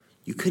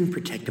You couldn't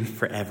protect him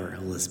forever,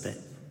 Elizabet.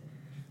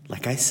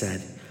 Like I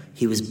said,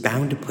 he was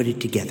bound to put it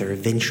together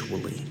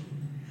eventually.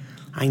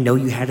 I know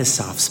you had a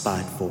soft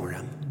spot for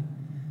him.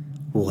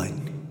 What?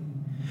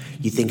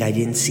 You think I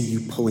didn't see you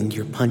pulling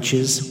your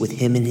punches with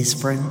him and his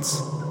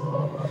friends?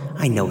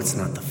 I know it's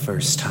not the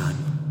first time.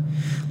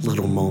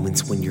 Little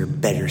moments when your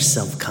better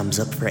self comes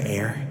up for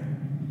air.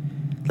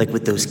 Like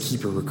with those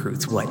keeper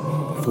recruits,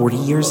 40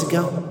 years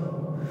ago?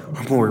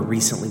 Or more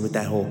recently with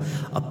that whole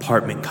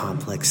apartment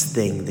complex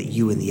thing that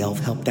you and the elf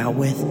helped out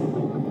with?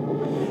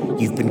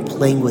 You've been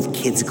playing with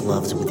kids'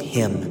 gloves with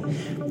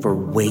him for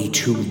way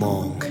too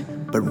long.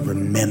 But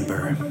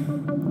remember,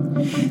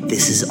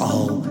 this is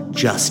all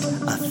just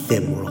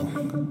ephemeral.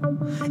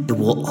 It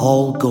will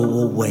all go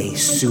away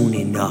soon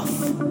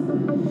enough.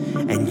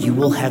 And you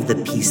will have the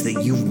peace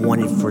that you've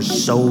wanted for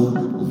so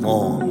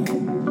long.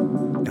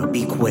 Now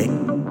be quick.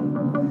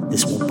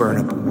 This will burn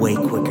up way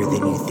quicker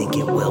than you think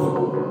it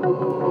will.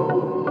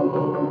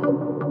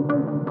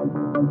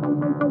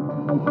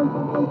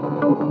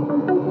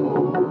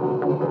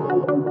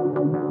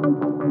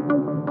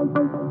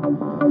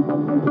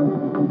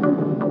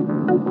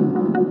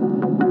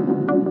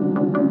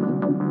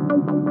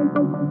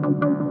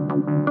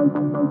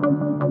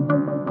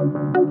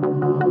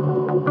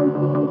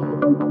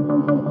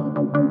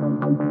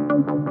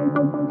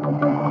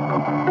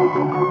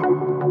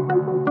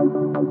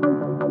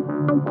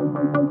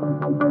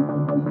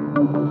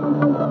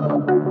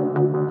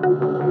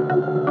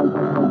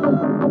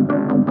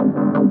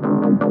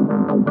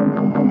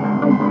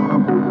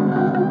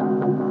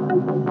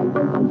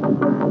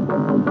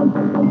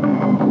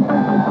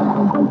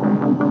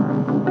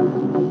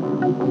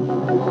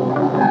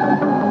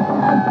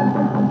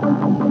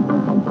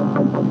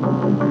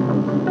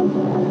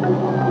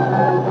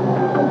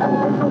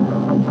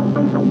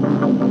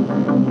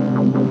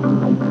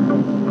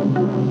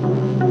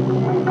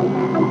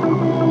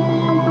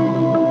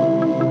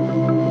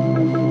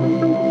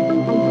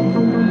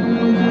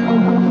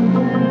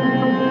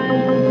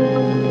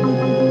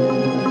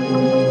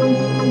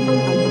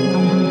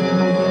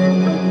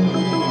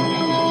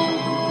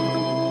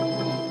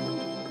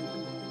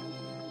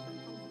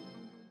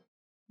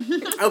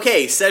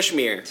 Okay,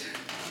 Seshmir.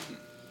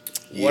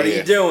 What are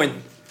you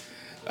doing?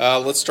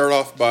 Let's start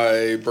off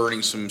by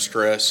burning some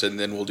stress, and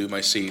then we'll do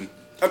my scene.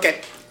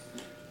 Okay.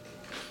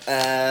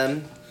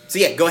 So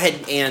yeah, go ahead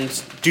and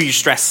do your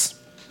stress.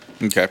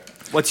 Okay.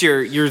 What's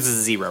yours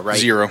is 0, right?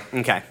 0.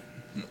 Okay.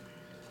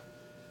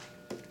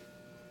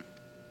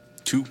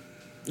 2.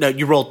 No,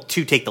 you roll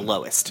 2, take the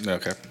lowest.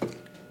 Okay.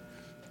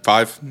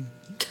 5.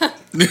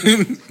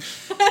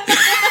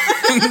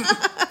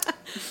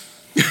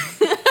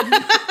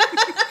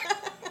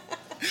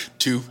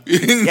 Two.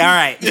 Yeah, all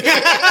right.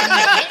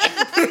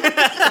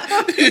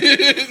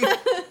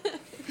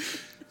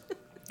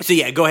 So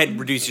yeah, go ahead and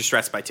reduce your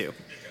stress by 2.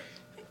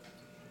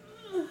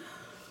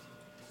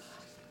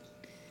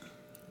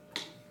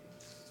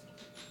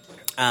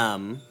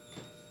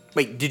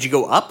 Wait, did you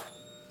go up?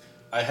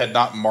 I had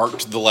not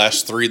marked the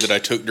last 3 that I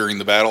took during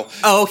the battle.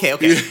 Oh, okay.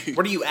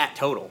 What are you at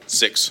total?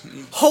 6.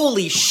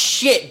 Holy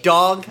shit,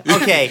 dog.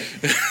 Okay.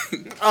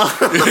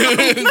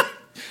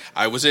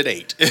 I was at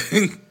 8.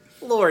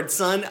 Lord,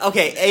 son.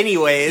 Okay,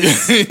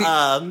 anyways.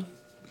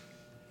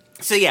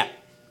 So yeah.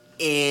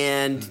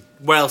 And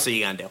what else are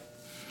you gonna do?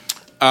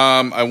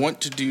 I want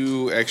to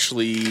do,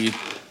 actually...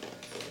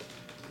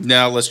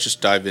 Now, let's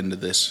just dive into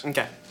this.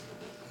 Okay.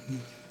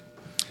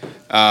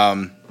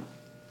 I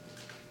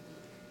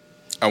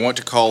want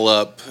to call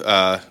up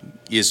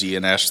Izzy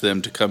and ask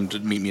them to come to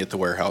meet me at the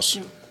warehouse.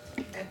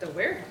 At the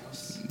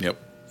warehouse? Yep.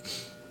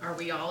 Are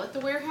we all at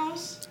the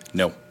warehouse?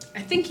 No.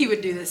 I think he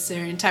would do this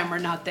during time we're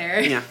not there.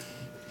 Yeah.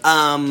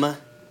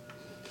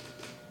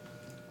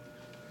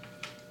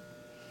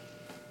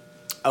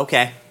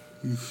 Okay.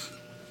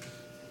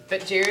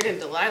 But Jared and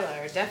Delilah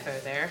are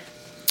defo there.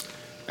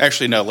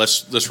 Actually, no.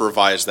 Let's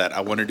revise that. I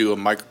want to do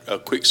a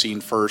quick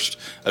scene first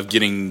of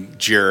getting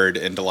Jared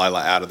and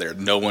Delilah out of there.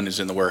 No one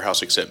is in the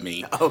warehouse except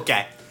me.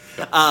 Okay.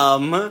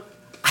 I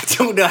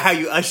don't know how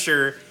you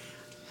usher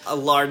a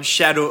large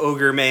shadow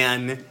ogre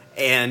man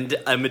and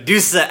a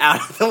Medusa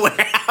out of the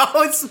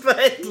warehouse,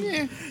 but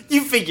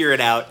you figure it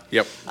out.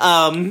 Yep.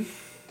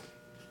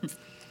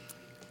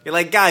 You're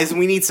like, guys,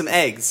 we need some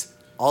eggs.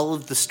 All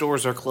of the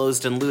stores are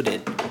closed and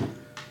looted.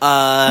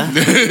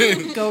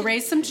 Go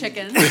raise some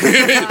chickens.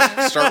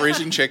 Start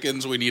raising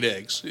chickens. We need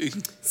eggs.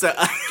 So,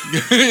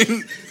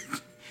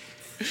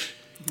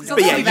 So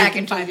but yeah, be back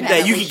in 5 minutes.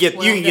 yeah, you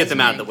can get them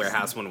out of the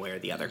warehouse one way or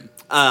the other.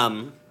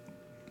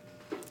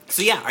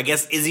 So yeah, I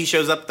guess Izzy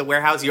shows up at the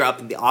warehouse. You're up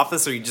in the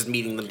office, or you're just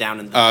meeting them down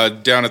in the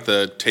down at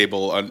the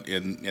table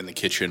in the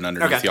kitchen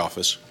underneath the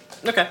office.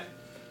 Okay.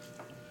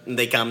 And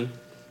they come.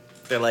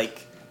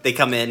 They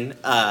come in.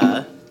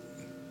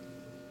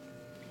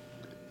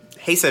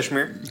 Hey,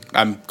 Seshmir.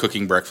 I'm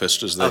cooking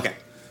breakfast as the... Okay.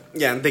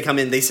 Yeah, they come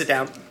in, they sit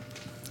down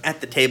at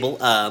the table,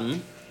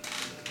 and...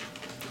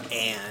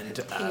 Hey,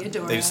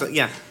 Adora. They just,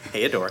 yeah,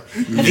 hey, Adora.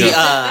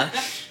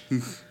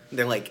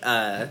 They're like,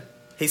 hey,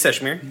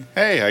 Seshmir.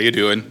 Hey, how you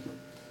doing?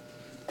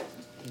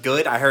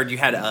 good. I heard you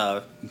had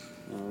a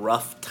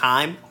rough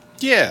time.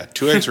 Yeah,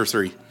 2 eggs or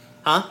 3.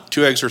 Huh?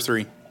 2 eggs or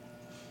 3.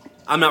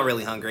 I'm not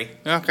really hungry.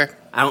 Okay.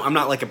 I'm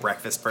not like a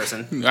breakfast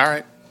person. All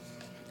right.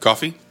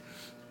 Coffee?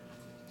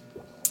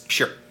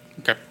 Sure.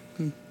 Okay.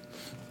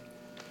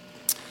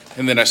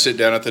 And then I sit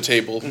down at the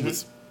table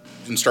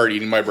and start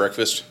eating my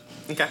breakfast.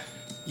 Okay.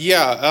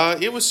 Yeah,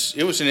 it was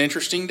an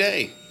interesting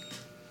day.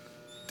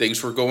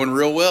 Things were going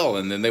real well,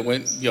 and then they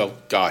went,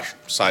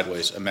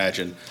 sideways.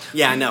 Imagine.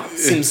 Yeah, I know.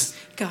 Seems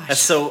Gosh. that's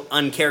so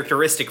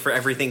uncharacteristic for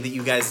everything that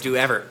you guys do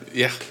ever.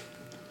 Yeah.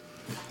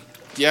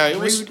 Yeah, it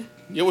Rude.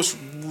 was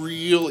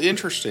real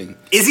interesting.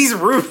 Izzy's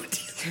rude.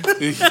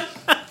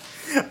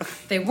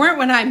 They weren't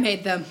when I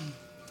made them.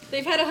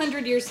 They've had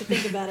 100 years to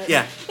think about it.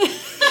 Yeah.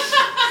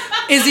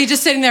 Is he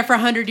just sitting there for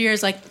 100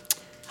 years,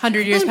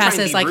 100 years I'm trying to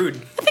passes, be like, rude.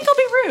 I think I'll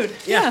be rude.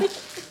 Yeah.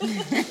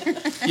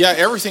 Yeah,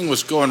 everything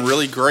was going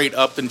really great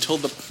up until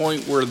the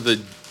point where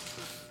the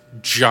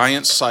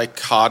giant,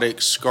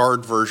 psychotic,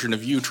 scarred version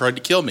of you tried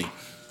to kill me.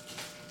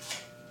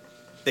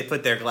 They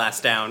put their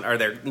glass down, or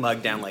their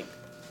mug down, like,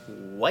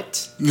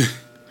 what?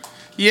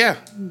 Yeah,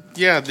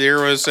 there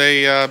was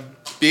a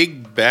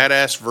big,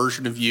 badass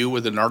version of you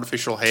with an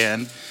artificial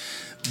hand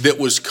that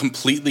was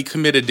completely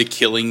committed to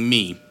killing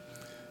me.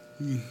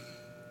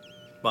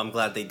 Well, I'm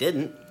glad they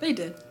didn't. They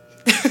did.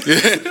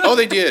 Oh,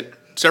 they did.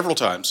 Several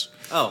times.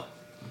 Oh.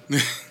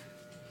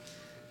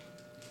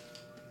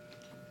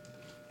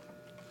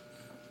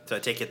 So I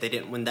take it they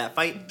didn't win that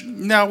fight?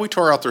 No, we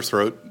tore out their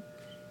throat.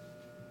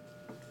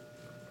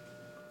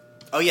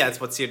 Oh, yeah, that's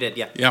what Seer did,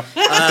 yeah. Yeah.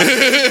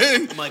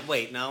 I'm like,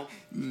 wait, no.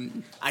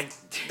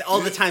 All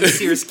the time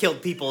Seer's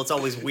killed people, it's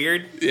always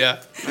weird.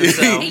 Yeah. And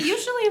so, It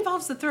usually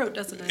involves the throat,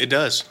 doesn't it? It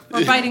does.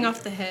 Or biting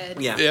off the head.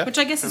 Yeah. Yeah. Which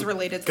I guess is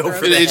related to Go throat.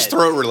 for the It's head.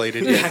 throat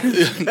related.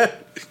 Yeah.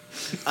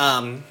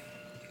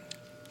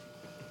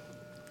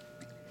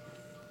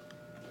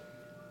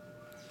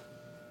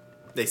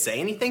 They say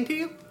anything to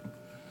you?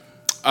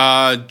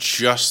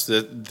 Just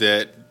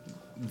that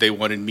they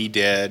wanted me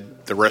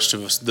dead. The rest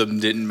of them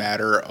didn't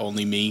matter.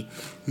 Only me.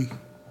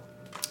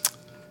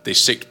 They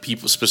sicked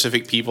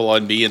specific people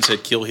on me and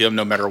said kill him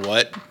no matter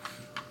what.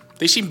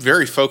 They seemed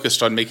very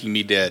focused on making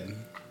me dead.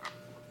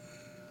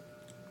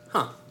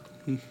 Huh.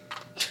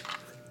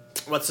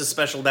 What's so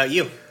special about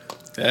you?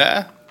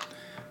 Yeah.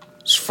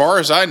 As far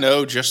as I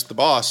know, just the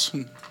boss.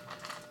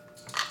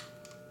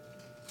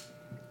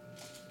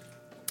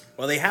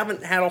 Well, they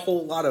haven't had a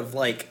whole lot of,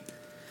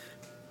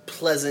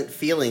 pleasant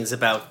feelings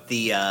about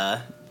the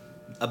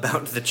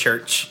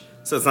church,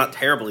 so it's not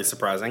terribly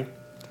surprising.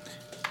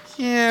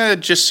 Yeah, it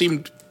just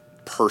seemed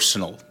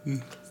personal.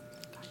 Do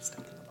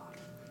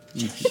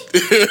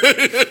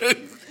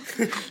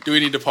we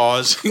need to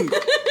pause?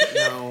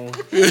 No.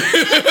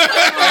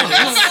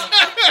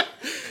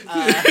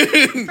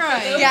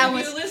 Right. Yeah,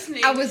 Those of you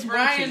listening, I was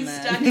Brian watching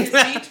that. stuck his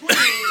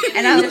D20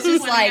 And I was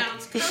just 20 like,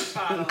 ounce Coke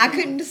bottle. I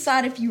couldn't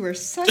decide if you were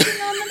sucking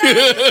on the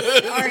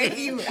nose or if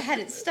you had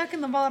it stuck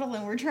in the bottle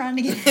and were trying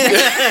to get it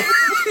out.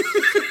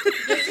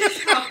 This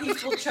is how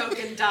people choke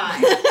and die.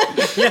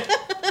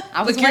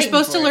 I was Look, you're waiting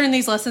supposed to for it. learn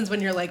these lessons when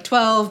you're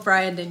 12.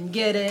 Brian didn't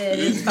get it.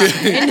 It's fine.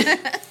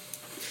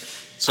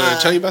 So did I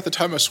tell you about the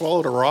time I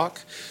swallowed a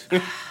rock?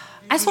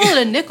 I swallowed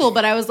a nickel,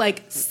 but I was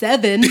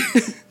 7.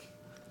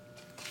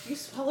 You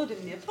swallowed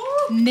a nipple?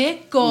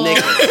 Nickel.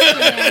 Nickel.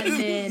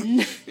 Brandon.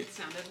 It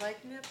sounded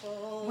like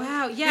nipple.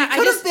 Wow, yeah.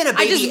 You could have been a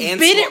I just baby and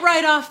bit swal- it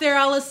right off there,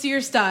 a la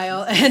Sear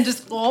style, and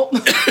just,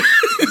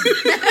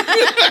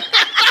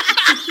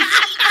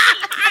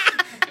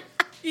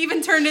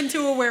 even turned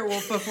into a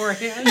werewolf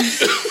beforehand.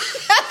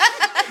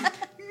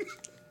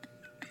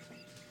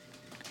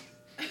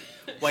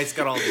 White's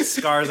got all these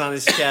scars on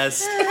his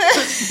chest.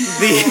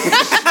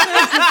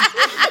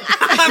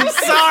 I'm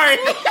sorry.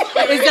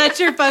 Is that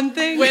your fun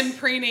thing? When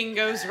preening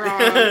goes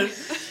wrong.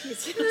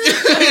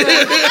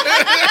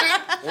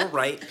 Or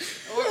right.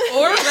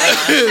 or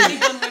right,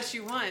 depending on what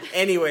you want.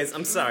 Anyways,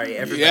 I'm sorry,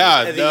 everybody. Yeah,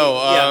 I think- no.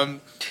 yeah.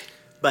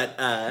 But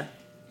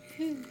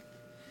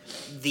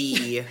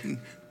the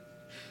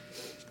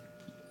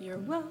You're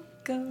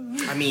welcome.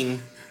 I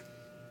mean,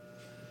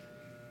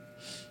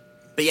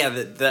 but yeah,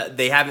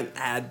 they haven't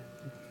had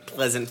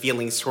pleasant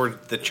feelings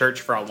toward the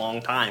church for a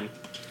long time.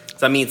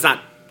 So I mean, it's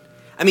not.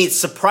 I mean, it's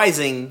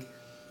surprising,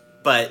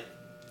 but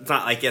it's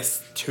not, I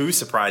guess, too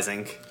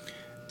surprising.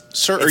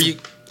 Sir, are you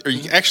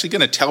actually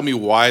going to tell me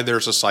why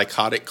there's a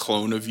psychotic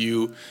clone of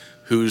you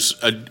who's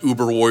an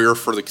uber warrior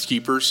for the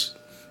keepers?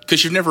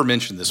 Because you've never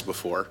mentioned this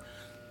before.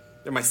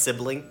 They're my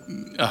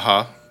sibling.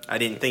 Uh-huh. I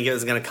didn't think it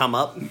was going to come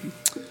up.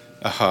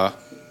 Uh-huh.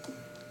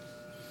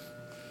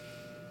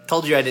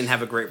 Told you I didn't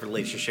have a great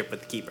relationship with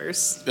the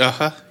keepers.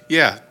 Uh-huh.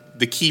 Yeah,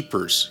 the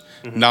keepers.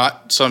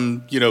 Not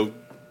some,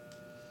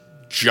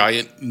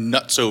 giant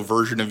nutso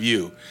version of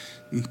you.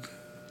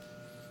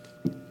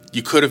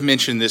 You could have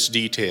mentioned this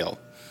detail.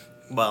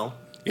 Well,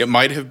 It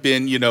might have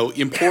been,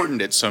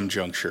 important at some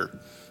juncture. I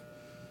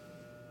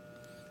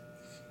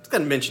was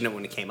going to mention it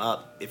when it came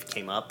up, if it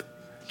came up.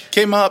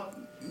 Came up.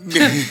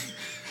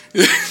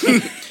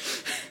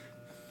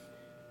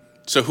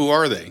 So who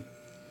are they?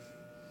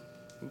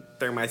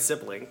 They're my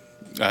sibling.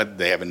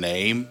 They have a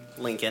name?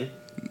 Lincoln.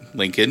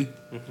 Lincoln?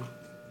 Mm-hmm.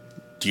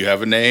 Do you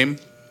have a name?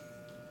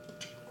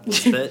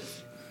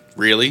 Elizabeth.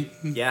 Really?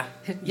 Yeah.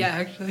 Yeah,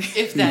 actually.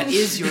 If that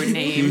is your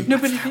name.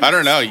 Nobody. I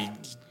don't know. You've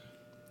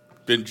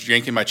been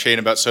yanking my chain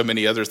about so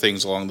many other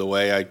things along the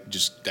way. I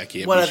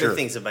can't What be other sure.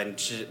 things have been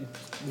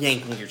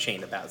yanking your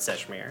chain about,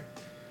 Seshmir?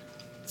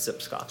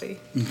 Sips coffee.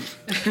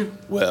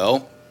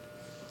 Well,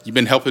 you've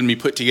been helping me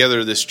put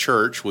together this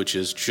church, which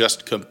is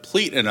just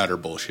complete and utter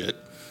bullshit.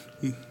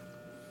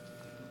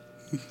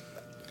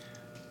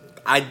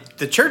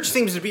 The church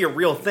seems to be a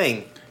real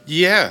thing.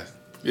 Yeah.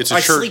 It's a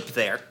I church. sleep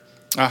there.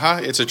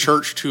 It's a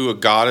church to a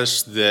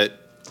goddess that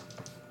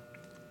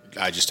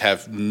I just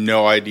have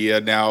no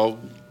idea now.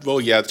 Well,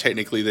 yeah,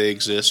 technically they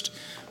exist.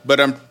 But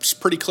it's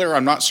pretty clear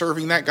I'm not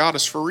serving that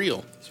goddess for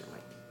real.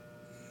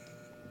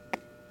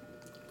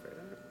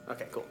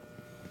 Okay, cool.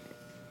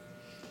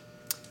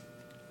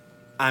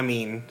 I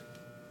mean,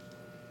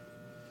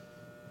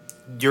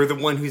 you're the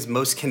one who's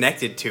most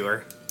connected to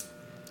her.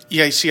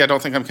 Yeah, you see, I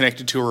don't think I'm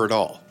connected to her at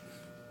all.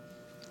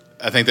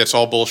 I think that's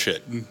all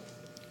bullshit.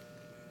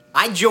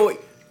 I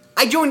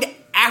joined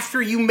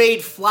after you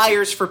made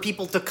flyers for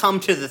people to come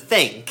to the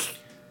thing.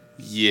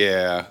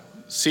 Yeah.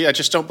 See, I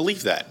just don't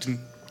believe that.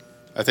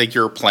 I think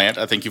you're a plant.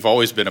 I think you've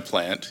always been a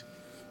plant.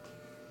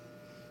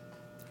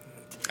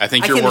 I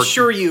think I you're can working.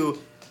 assure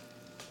you,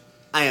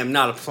 I am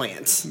not a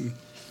plant.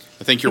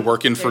 I think you're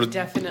working for.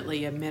 They're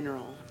definitely a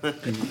mineral. I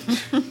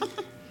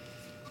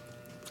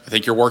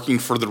think you're working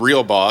for the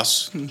real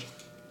boss,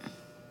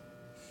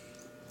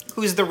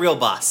 Who's the real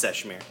boss,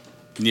 Seshmir?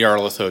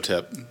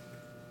 Nyarlathotep.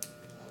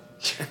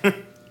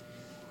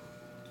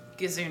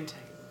 Gesundheit.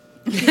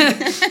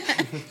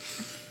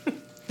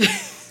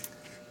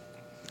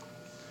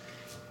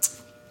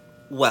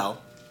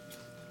 Well,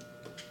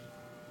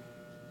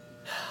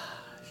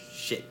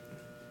 shit.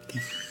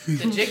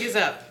 The jig is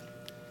up.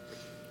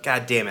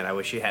 God damn it! I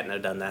wish you hadn't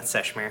have done that,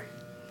 Seshmir.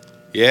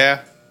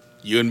 Yeah,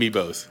 you and me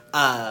both.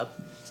 And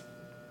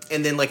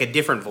then like a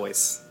different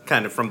voice,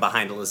 kind of from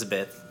behind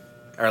Elizabeth,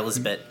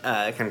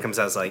 kind of comes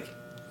out as like,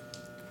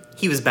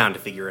 he was bound to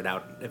figure it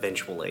out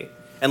eventually.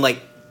 And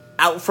like,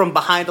 out from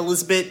behind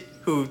Elizabeth,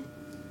 who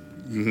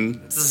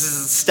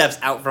steps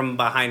out from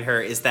behind her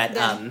is that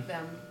Them.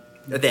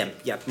 them.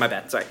 Yeah, my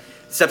bad. Sorry.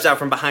 Steps out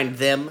from behind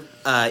them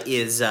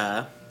is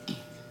that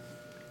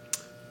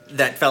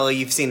fellow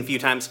you've seen a few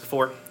times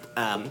before.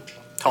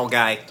 Tall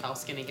guy. Tall,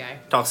 skinny guy.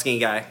 Tall, skinny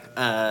guy.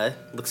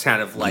 Looks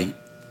kind of like,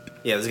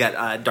 he's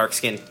got dark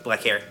skin,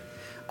 black hair.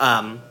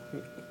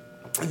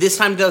 This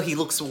time, though, he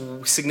looks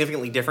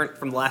significantly different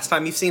from the last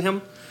time you've seen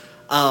him.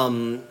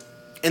 In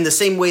the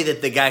same way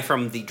that the guy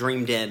from the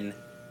Dreamed Inn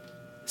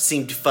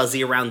seemed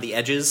fuzzy around the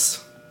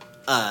edges,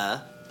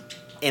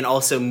 and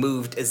also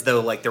moved as though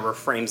like there were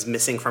frames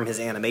missing from his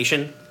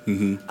animation.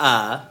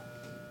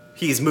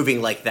 He's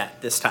moving like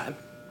that this time,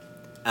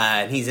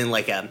 and he's in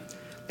like a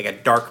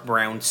dark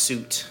brown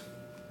suit,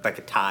 like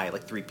a tie,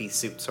 like 3-piece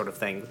suit sort of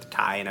thing with a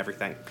tie and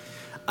everything.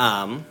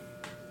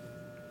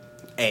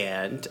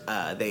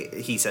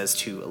 He says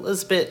to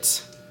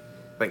Elizabeth,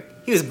 like,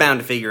 he was bound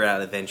to figure it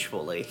out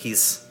eventually.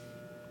 He's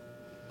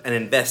an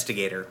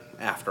investigator,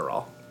 after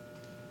all.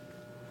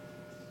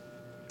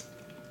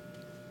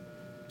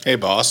 Hey,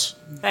 boss.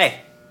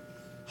 Hey,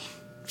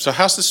 So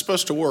how's this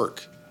supposed to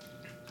work?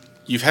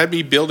 You've had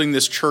me building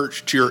this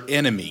church to your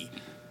enemy.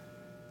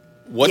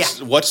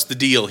 What's the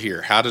deal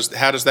here? How does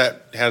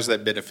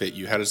that benefit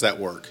you? How does that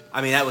work?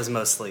 I mean, that was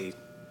mostly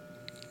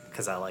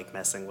because I like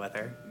messing with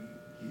her.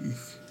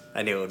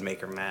 I knew it would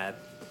make her mad.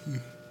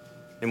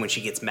 And when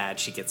she gets mad,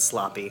 she gets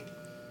sloppy.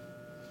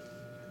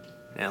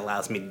 And it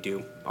allows me to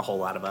do a whole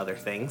lot of other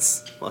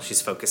things while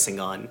she's focusing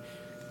on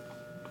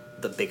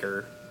the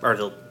bigger, or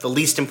the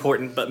least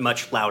important but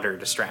much louder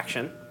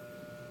distraction.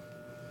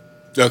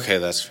 Okay,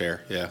 that's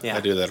fair. Yeah, Yeah.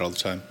 I do that all the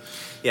time.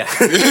 Yeah.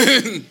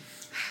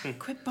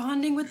 Quit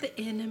bonding with the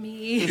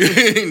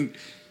enemy.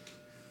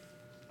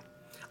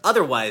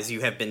 Otherwise,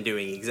 you have been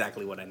doing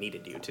exactly what I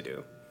needed you to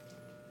do.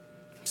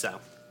 So,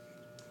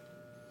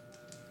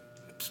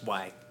 that's why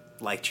I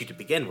liked you to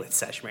begin with,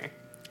 Seshmir.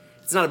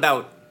 It's not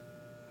about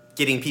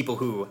getting people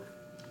who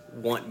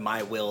want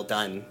my will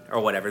done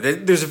or whatever.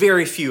 There's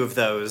very few of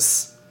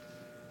those.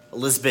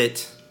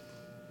 Elizabeth,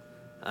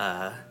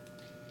 the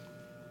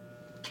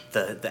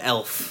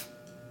elf.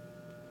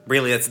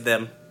 Really, that's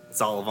them.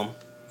 It's all of them.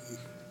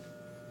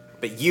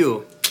 But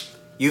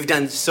you've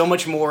done so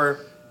much more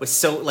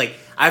with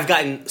I've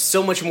gotten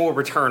so much more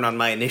return on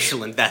my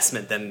initial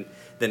investment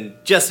than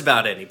just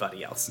about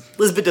anybody else.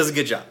 Elizabeth does a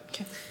good job.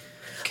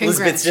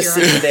 Elizabeth's just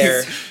Your sitting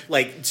Honor.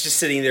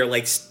 there,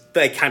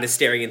 like kind of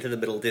staring into the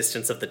middle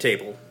distance of the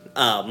table.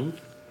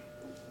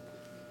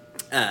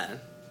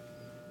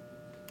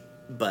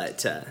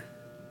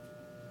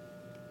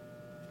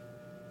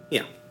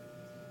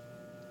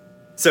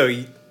 So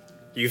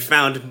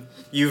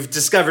you've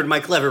discovered my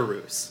clever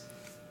ruse.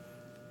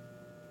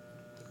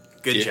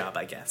 Good Yeah. job,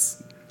 I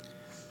guess.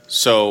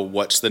 So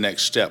what's the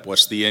next step?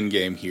 What's the end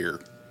game here?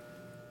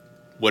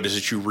 What is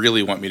it you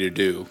really want me to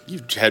do?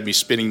 You've had me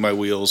spinning my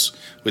wheels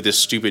with this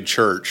stupid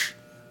church.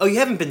 Oh, you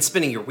haven't been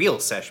spinning your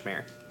wheels,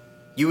 Seshmere.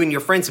 You and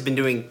your friends have been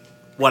doing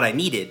what I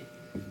needed,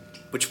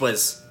 which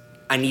was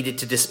I needed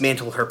to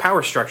dismantle her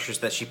power structures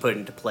that she put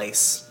into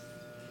place.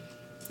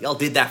 Y'all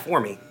did that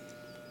for me.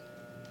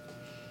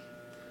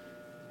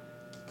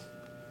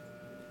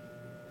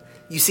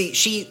 You see,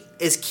 she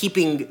is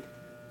keeping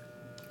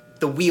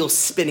the wheel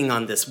spinning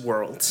on this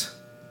world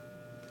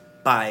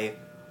by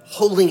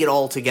holding it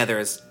all together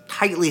as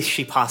tightly as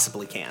she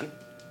possibly can.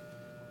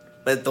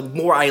 But the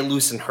more I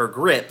loosen her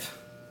grip,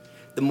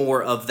 the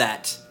more of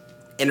that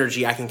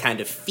energy I can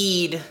kind of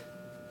feed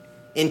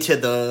into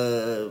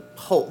the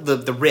hole,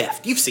 the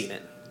rift. You've seen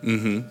it.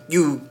 Mm-hmm.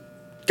 You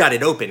got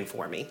it open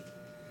for me.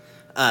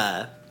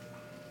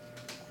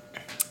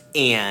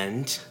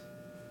 And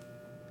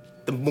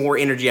the more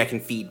energy I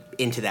can feed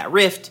into that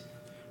rift,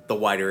 the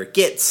wider it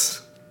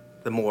gets,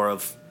 the more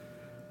of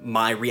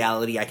my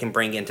reality I can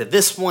bring into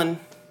this one,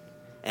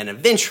 and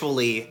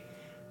eventually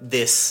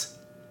this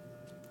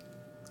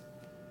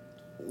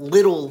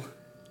little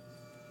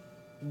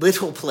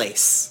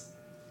place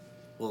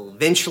will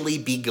eventually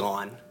be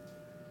gone,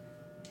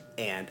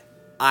 and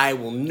I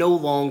will no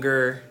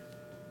longer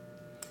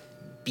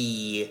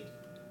be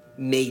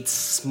made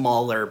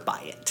smaller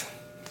by it.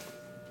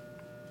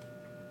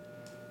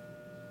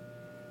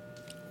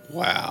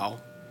 Wow.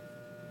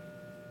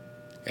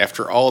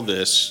 After all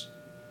this,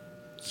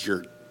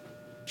 you're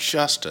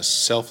just a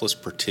selfless,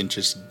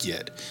 pretentious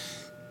git.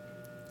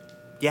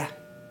 Yeah.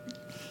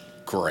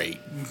 Great.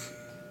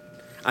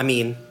 I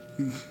mean,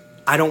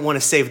 I don't want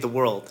to save the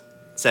world,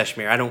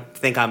 Seshmere. I don't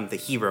think I'm the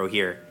hero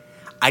here.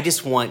 I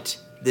just want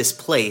this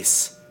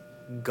place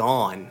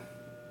gone.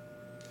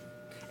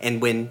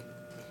 And when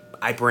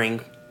I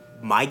bring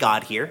my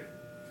god here,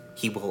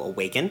 he will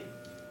awaken,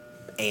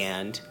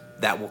 and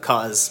that will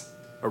cause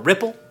a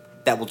ripple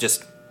that will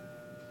just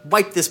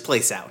wipe this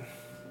place out.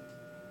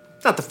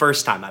 It's not the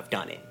first time I've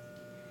done it.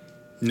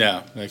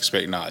 No, I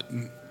expect not.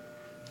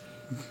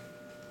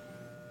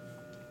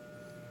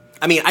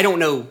 I mean, I don't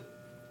know.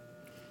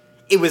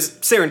 It was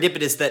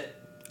serendipitous that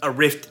a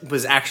rift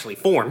was actually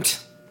formed.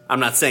 I'm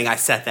not saying I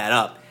set that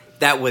up.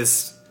 That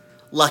was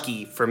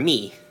lucky for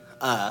me.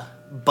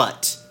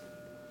 But,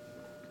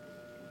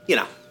 you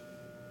know,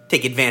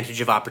 take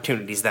advantage of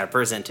opportunities that are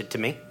presented to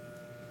me.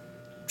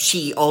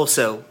 She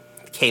also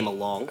came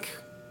along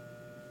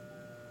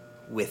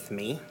with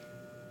me.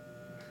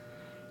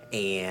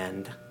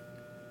 And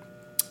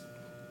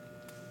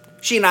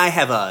she and I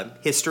have a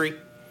history.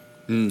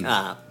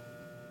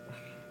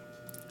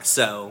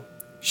 So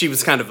she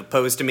was kind of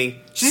opposed to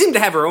me. She seemed to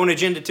have her own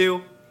agenda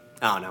too.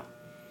 I don't know.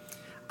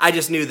 I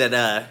just knew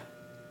that,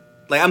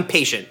 I'm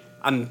patient.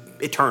 I'm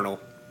eternal.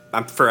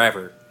 I'm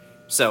forever.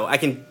 So I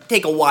can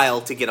take a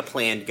while to get a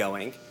plan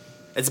going.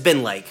 It's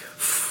been well,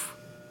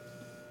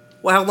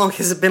 how long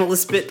has it been,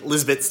 Elizabeth?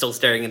 Elizabeth's still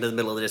staring into the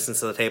middle of the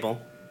distance of the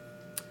table.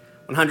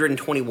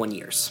 121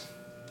 years.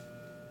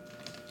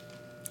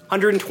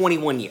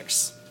 121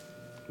 years.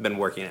 I've been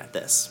working at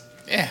this.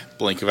 Yeah,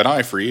 blink of an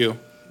eye for you.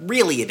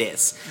 Really, it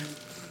is.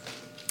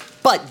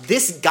 But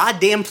this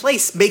goddamn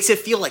place makes it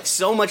feel like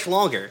so much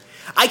longer.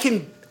 I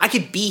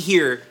could be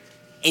here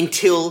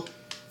until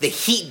the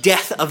heat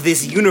death of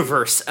this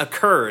universe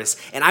occurs,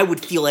 and I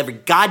would feel every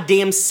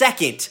goddamn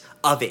second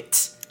of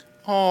it.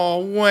 Oh,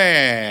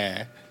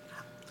 wah.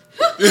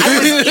 I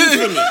was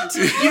infinite.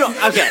 You know,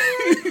 okay.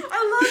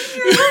 I love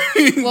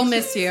you. We'll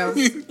miss you.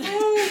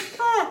 Oh,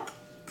 fuck.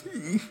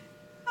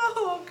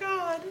 Oh,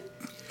 God.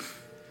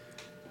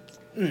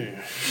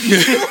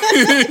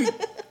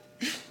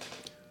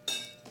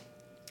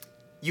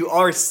 You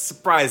are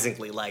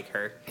surprisingly like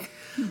her.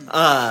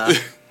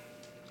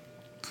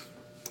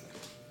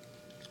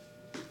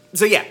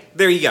 So yeah,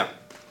 there you go.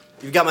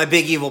 You've got my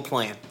big evil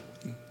plan.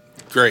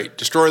 Great.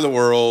 Destroy the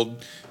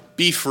world.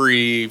 Be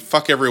free.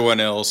 Fuck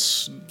everyone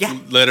else. Yeah.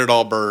 Let it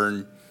all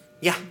burn.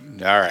 Yeah,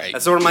 All right.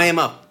 that's sort of my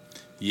MO.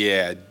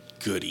 Yeah,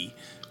 goody.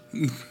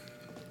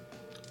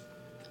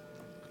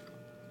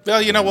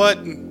 Well, you know what?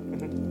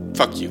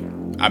 Fuck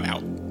you. I'm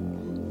out.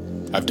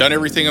 I've done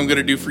everything I'm going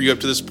to do for you up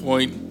to this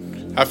point.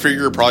 I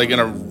figure you're probably going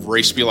to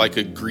race me like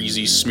a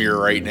greasy smear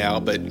right now,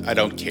 but I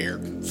don't care.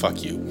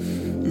 Fuck you.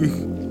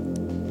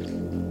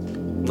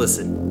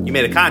 Listen, you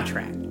made a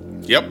contract.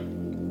 Yep.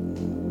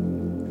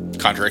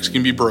 Contracts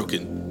can be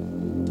broken.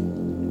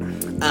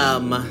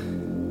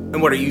 And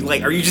what are you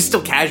like? Are you just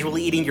still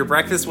casually eating your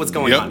breakfast? What's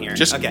going on here?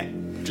 Just okay.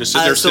 Just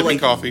sit there so, sipping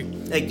coffee.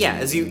 Yeah,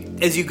 as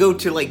you go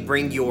to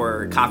bring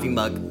your coffee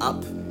mug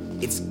up,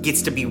 it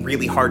gets to be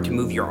really hard to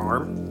move your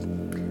arm.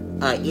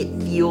 It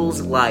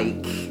feels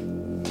like,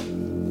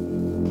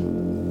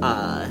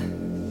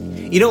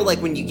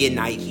 when you get an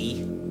IV,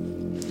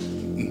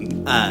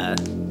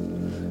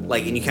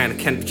 and you kind of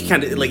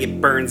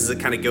it burns as it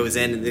kind of goes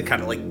in and it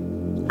kind of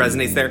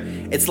resonates there.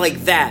 It's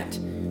like that,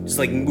 just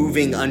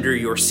moving under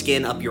your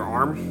skin up your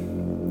arm,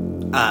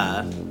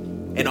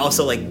 and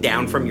also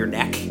down from your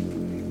neck,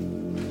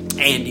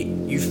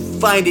 and you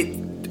find it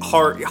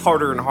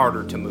harder and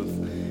harder to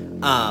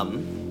move.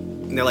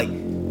 And they're like,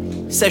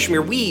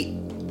 Seshmir,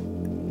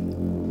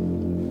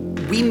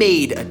 we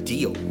made a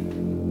deal.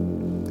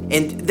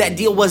 And that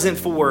deal wasn't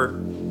for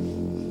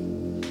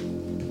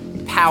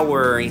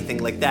power or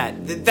anything like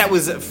that. That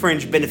was a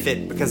fringe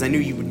benefit because I knew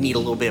you would need a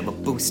little bit of a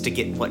boost to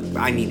get what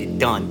I needed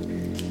done.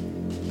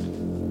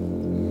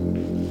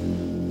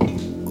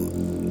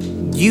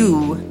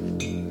 You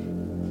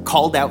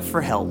called out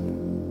for help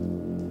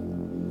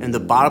in the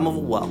bottom of a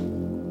well.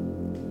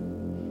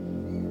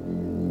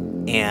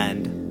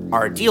 And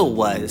our deal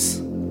was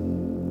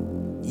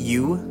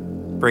you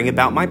bring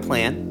about my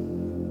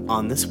plan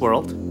on this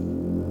world,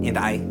 and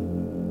I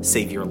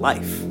save your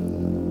life.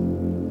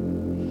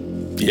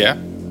 Yeah.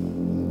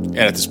 And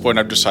at this point,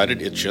 I've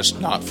decided it's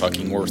just not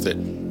fucking worth it.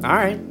 All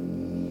right.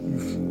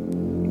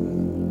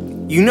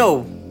 You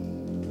know,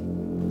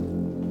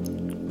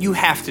 you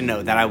have to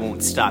know that I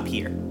won't stop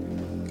here.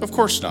 Of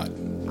course not.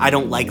 I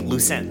don't like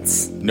loose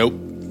ends. Nope.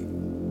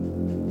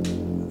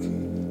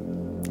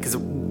 Because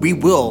we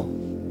will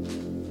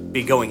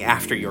be going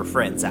after your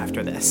friends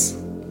after this.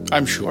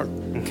 I'm sure.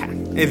 Okay.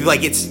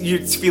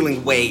 It's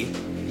feeling way.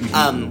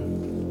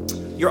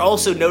 You're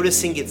also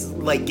noticing it's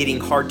like getting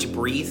hard to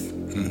breathe.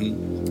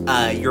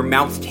 Mm-hmm. Your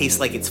mouth tastes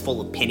like it's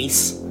full of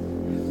pennies.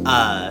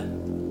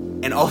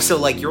 And also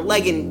like your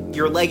leg and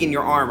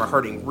your arm are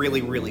hurting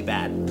really, really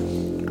bad.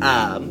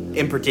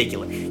 In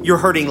particular, you're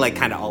hurting like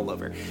kind of all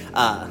over.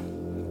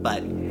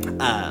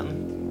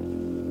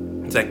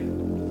 It's like,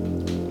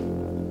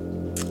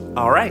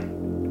 all right.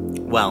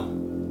 Well,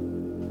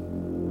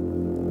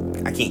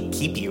 I can't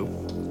keep you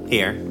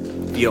here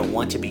if you don't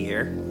want to be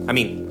here. I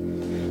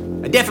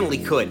mean, I definitely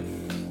could.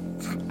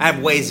 I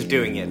have ways of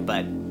doing it,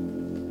 but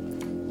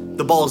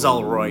the ball is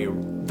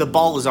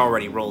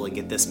already rolling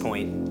at this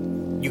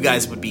point. You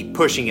guys would be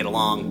pushing it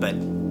along, but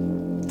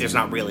there's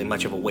not really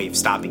much of a way of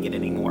stopping it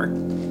anymore.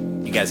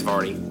 You guys have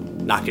already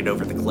knocked it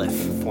over the cliff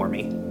for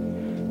me.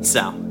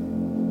 So,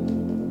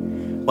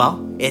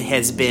 well, it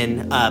has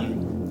been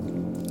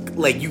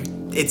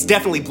it's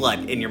definitely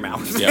blood in your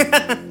mouth.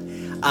 Yeah.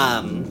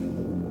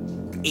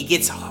 It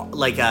gets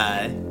like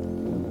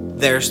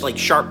there's like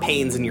sharp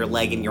pains in your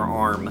leg and your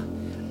arm,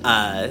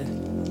 and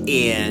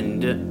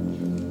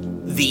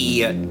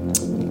the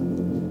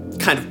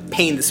kind of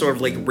pain that's sort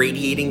of like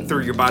radiating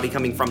through your body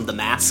coming from the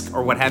mask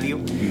or what have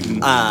you,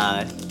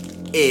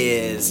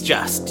 is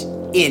just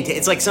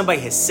it's like somebody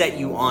has set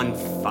you on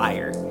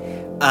fire,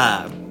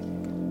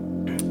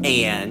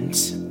 and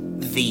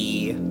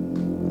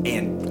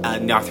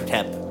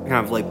Narthrotep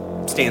kind of like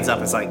stands up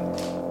and is like,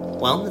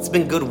 well, it's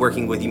been good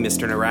working with you,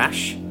 Mr.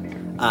 Narash.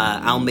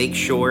 I'll make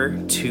sure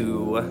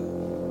to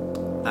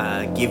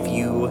give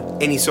you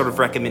any sort of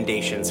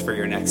recommendations for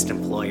your next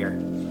employer.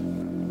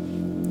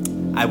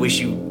 I wish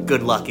you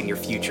good luck in your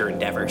future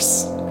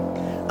endeavors.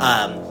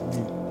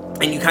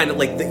 And you kind of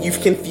like, you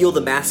can feel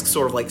the mask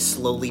sort of like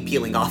slowly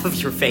peeling off of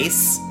your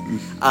face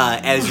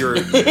as you're...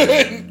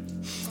 Good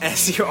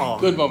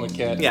moment,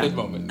 Cat. Yeah. Good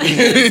moment.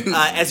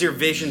 As your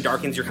vision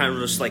darkens, you're kind of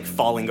just like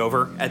falling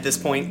over at this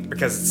point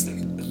because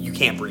you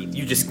can't breathe.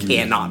 You just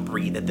cannot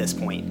breathe at this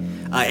point.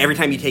 Every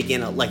time you take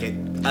in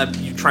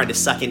you try to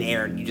suck in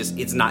air, and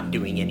it's not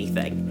doing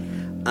anything.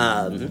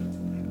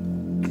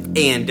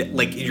 And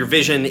like your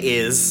vision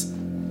is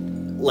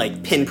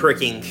like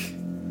pinpricking,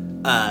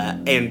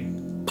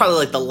 and probably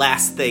like the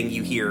last thing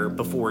you hear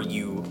before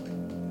you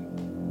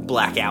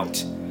black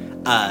out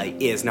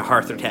is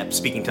Naharthotep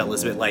speaking to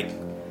Elizabeth like,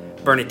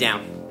 burn it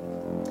down.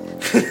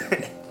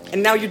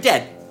 And now you're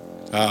dead.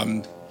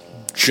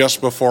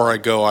 Just before I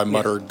go, I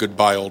mutter,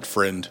 goodbye, old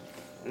friend,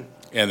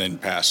 and then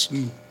pass.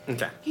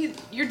 Okay.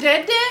 You're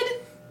dead?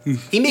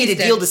 He made a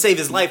dead. deal to save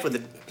his life with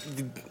a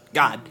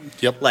god.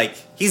 Yep. Like,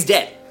 he's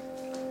dead.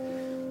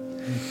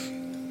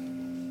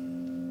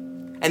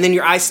 And then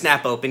your eyes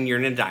snap open, you're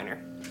in a diner.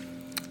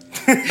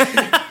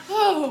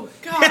 Oh,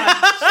 God. Jesus.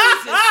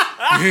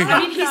 I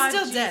mean, he's God,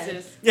 still Jesus.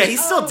 dead. Yeah,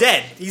 he's still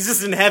dead. He's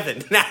just in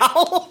heaven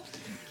now.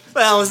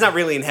 Well, he's not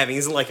really in heaven.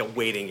 He's in like a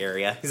waiting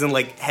area. He's in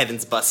like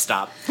heaven's bus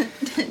stop.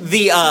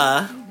 The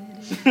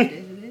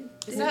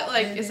Is that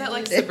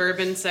like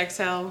suburban sex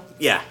hell?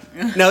 yeah.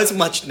 No, it's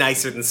much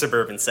nicer than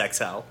suburban sex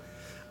hell.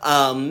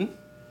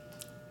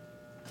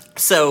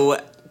 So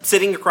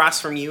sitting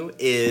across from you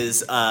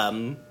is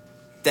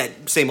that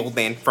same old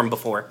man from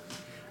before.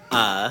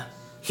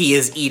 He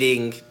is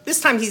eating. This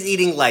time he's just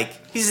eating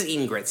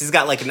grits. He's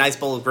got like a nice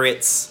bowl of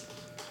grits.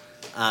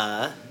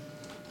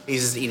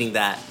 He's just eating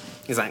that.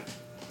 He's like,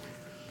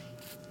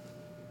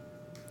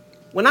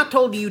 when I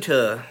told you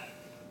to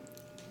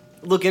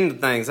look into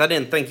things, I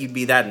didn't think you'd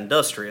be that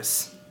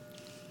industrious.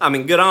 I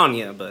mean, good on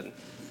you, but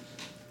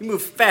you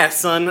move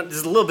fast, son.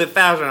 Just a little bit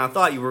faster than I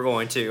thought you were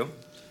going to.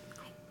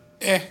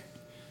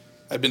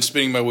 I've been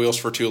spinning my wheels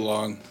for too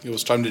long. It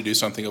was time to do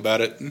something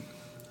about it.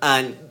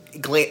 And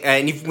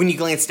when you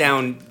glance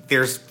down,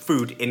 there's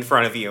food in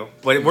front of you.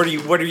 What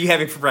are you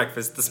having for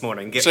breakfast this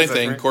morning? Same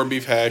thing: corned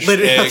beef hash,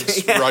 Literally,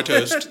 eggs, yeah. rye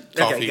toast,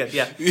 coffee. Okay, good,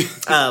 yeah.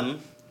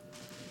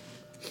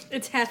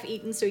 It's half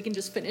eaten, so you can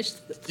just finish.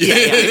 Yeah.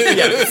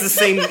 It's the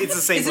same. It's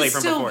the same Is plate it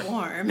from still before.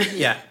 warm?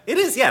 Yeah, it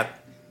is. Yeah,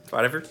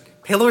 whatever.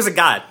 Pelor's a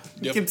god.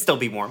 Yep. You can still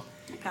be warm.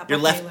 Papa You're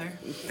left.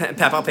 Taylor.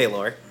 Papa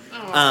Pelor.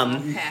 Oh,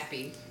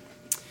 happy.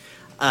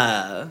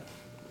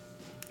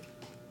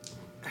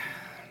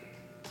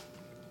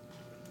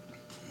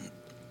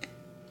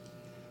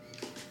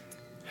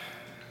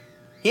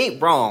 He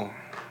ain't wrong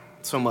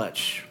so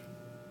much.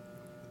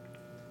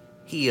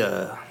 He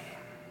is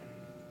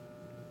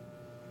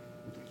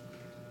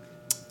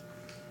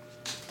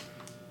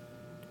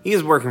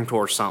working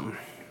towards something.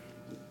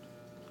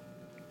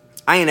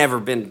 I ain't ever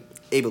been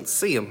able to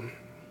see him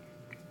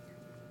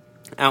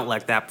out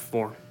like that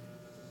before.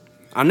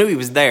 I knew he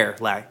was there,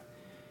 like,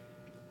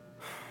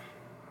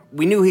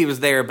 we knew he was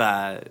there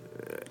by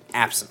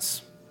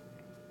absence.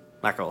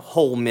 Like a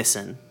hole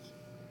missing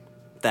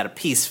that a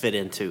piece fit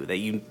into, that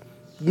you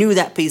knew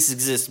that piece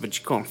existed, but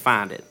you couldn't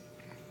find it.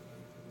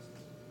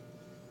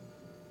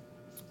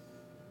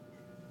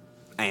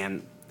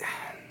 And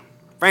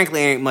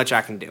frankly, ain't much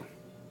I can do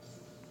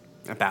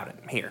about it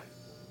here.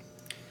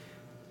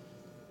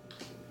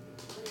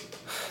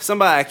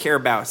 Somebody I care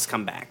about has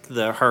come back.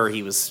 The her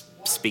he was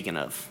speaking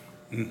of.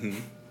 Mm-hmm.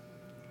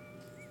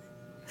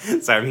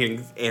 Sorry, I'm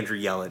hearing Andrew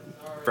yell at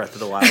Breath of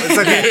the Wild. It's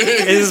okay.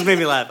 It just made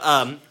me laugh.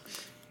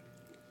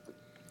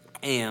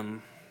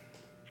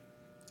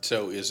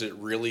 So is it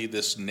really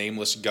this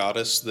nameless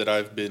goddess that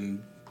I've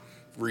been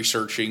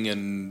researching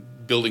and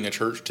building a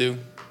church to?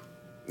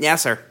 Yeah,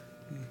 sir.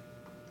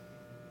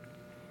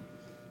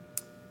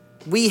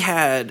 We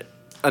had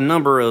a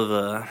number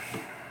of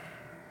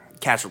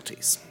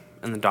casualties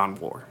in the Dawn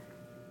War.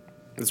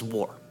 It's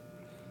war.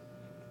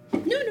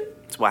 No.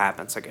 It's what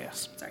happens, I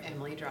guess. Sorry,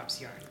 Emily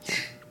drops yarn.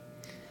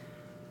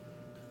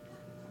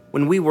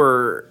 When we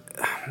were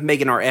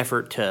making our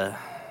effort to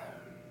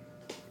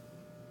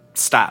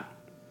stop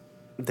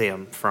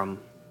them from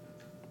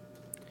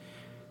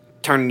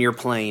turning your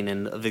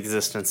plane of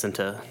existence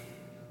into,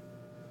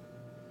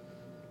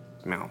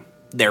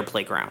 their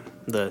playground.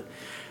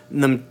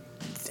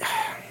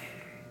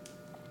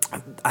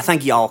 I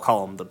think y'all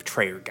call them the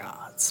betrayer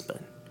gods,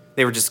 but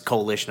they were just a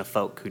coalition of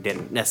folk who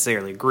didn't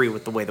necessarily agree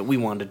with the way that we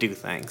wanted to do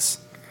things.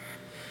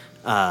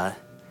 Not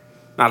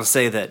to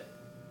say that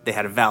they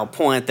had a valid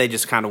point, they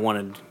just kind of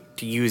wanted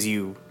to use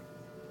you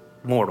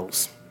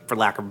mortals, for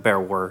lack of a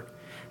better word,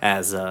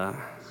 as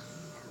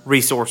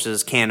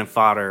resources, cannon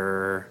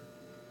fodder,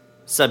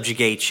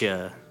 subjugate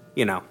you,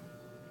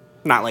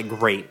 not like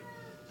great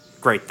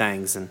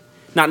things, and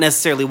not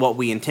necessarily what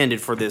we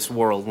intended for this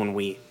world when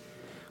we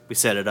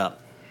set it up.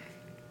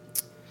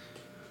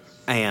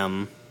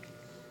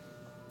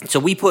 So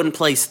we put in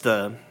place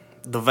the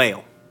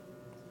veil.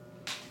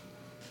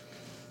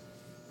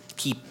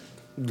 Keep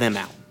them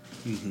out.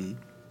 Mm-hmm.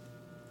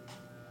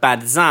 By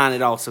design,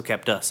 it also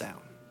kept us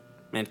out.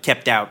 And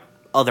kept out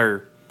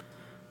other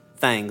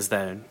things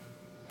that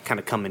kind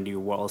of come into your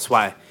world. That's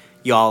why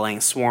y'all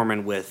ain't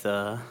swarming with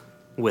the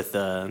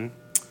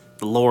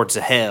Lords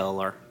of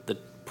Hell or the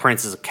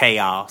Princes of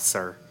Chaos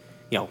or,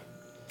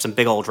 some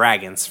big old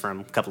dragons from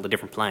a couple of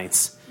different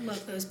planes.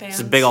 Love those bands.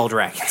 Some big old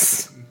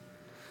dragons.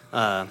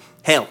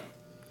 Hell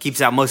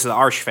keeps out most of the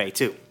Archfey,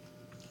 too.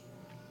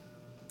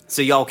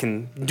 So y'all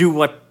can do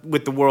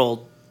with the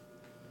world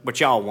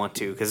what y'all want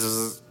to,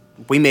 because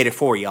we made it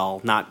for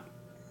y'all, not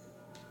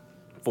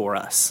for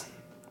us.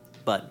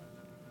 But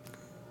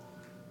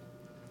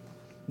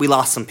we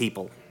lost some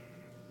people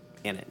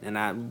in it,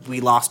 and we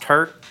lost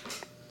her,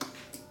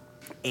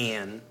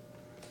 and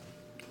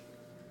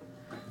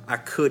I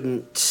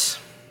couldn't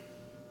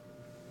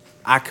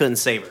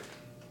save her,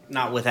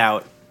 not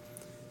without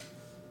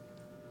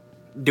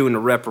doing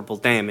irreparable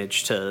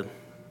damage to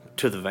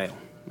the veil.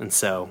 And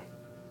so,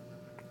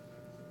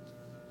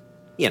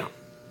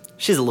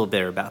 she's a little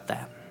bitter about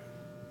that.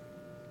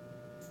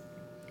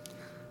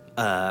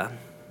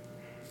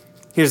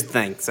 Here's the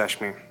thing,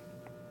 Seshmir.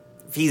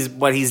 If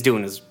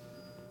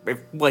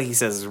what he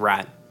says is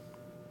right,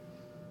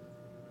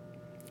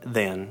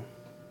 then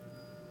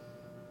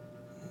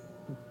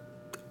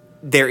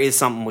there is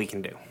something we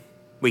can do.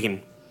 We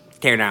can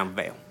tear down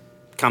the veil,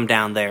 come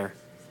down there.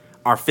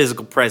 Our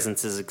physical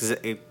presence is,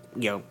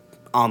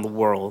 on the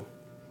world.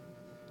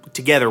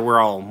 Together, we're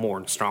all more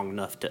than strong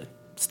enough to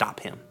stop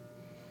him.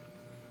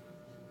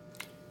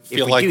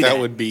 Feel like that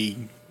would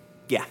be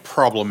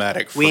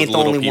problematic for we ain't the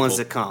little only people. ones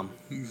that come.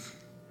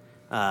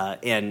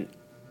 And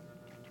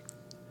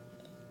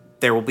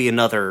there will be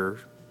another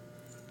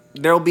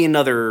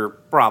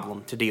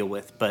problem to deal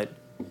with, but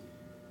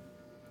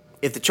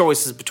if the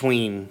choice is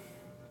between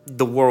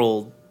the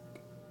world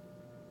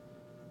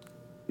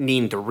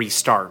needing to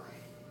restart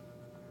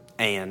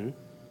and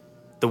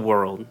the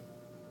world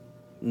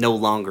no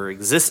longer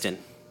existing,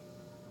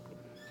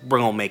 we're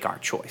going to make our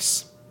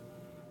choice.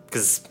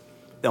 Because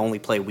the only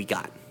play we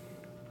got.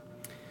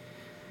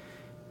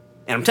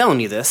 And I'm telling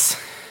you this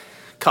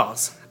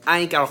because I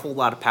ain't got a whole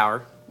lot of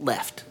power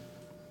left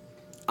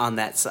on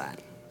that side,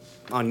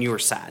 on your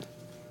side.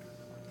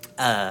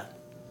 I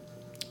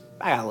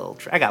got a little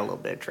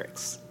bit of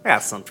tricks. I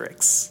got some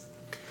tricks.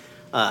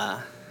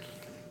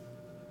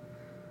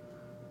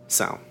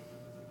 So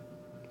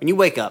when you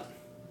wake up,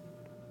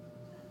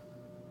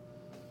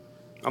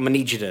 I'm gonna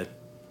need you to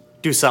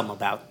do something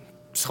about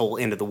this whole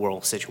end of the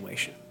world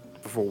situation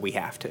before we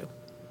have to.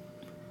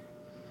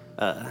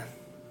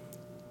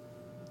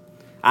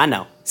 I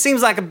know.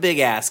 Seems like a big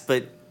ask,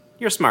 but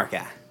you're a smart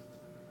guy.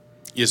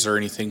 Is there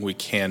anything we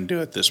can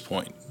do at this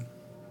point?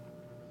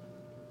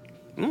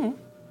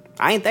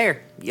 I ain't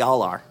there.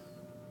 Y'all are.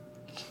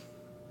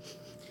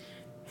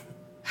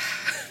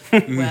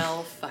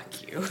 Well,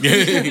 fuck you.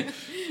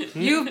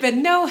 You've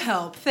been no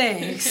help.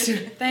 Thanks.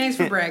 Thanks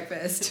for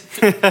breakfast.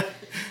 All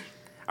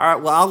right,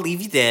 well, I'll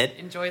leave you dead.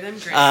 Enjoy them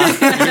drinks.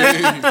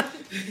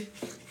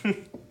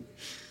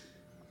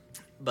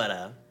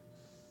 But,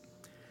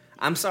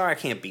 I'm sorry I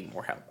can't be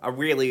more help. I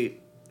really,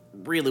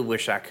 really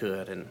wish I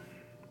could, and...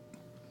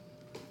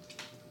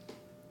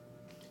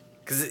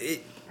 Because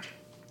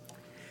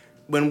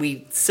when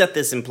we set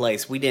this in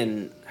place, we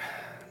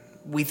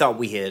thought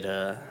we had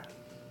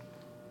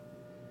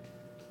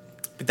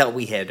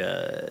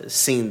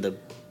seen the,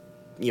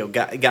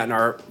 gotten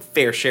our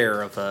fair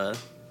share of,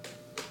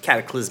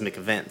 cataclysmic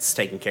events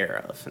taken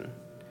care of, and,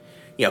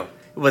 it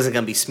wasn't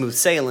going to be smooth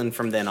sailing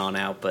from then on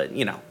out, but,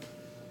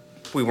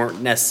 we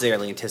weren't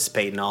necessarily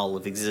anticipating all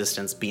of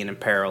existence being in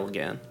peril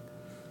again.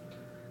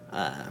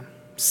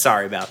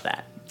 Sorry about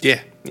that. Yeah.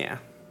 Yeah.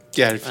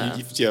 Yeah,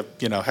 if you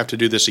have to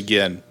do this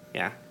again.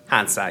 Yeah.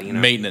 Hindsight,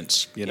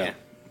 Maintenance, Yeah.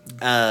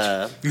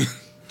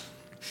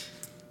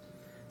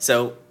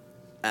 So,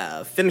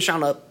 finish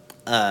on up,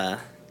 and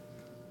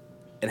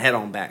head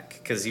on back,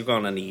 because y'all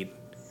gonna need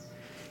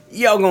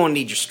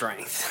your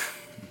strength.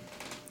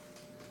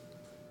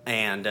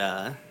 And,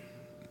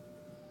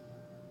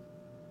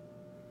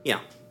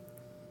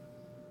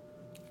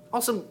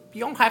 also,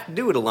 you don't have to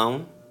do it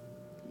alone.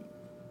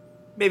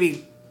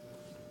 Maybe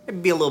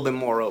be a little bit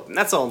more open.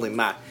 That's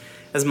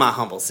my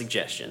humble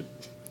suggestion.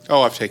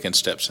 Oh, I've taken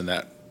steps in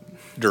that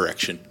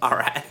direction. All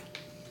right.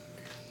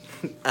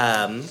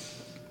 And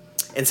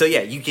so,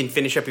 you can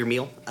finish up your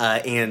meal,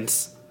 and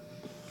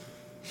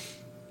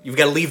you've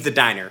got to leave the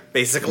diner,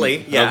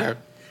 basically. Yeah.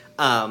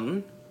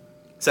 Okay.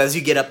 So as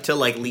you get up to,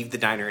 leave the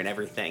diner and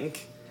everything,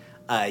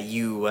 as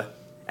you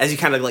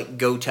kind of,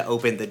 go to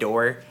open the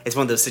door, it's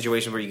one of those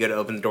situations where you go to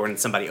open the door and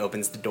somebody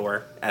opens the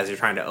door as you're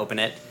trying to open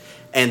it.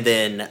 And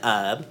then,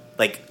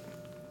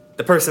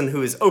 the person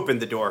who has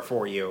opened the door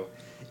for you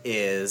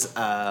is,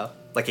 a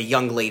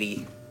young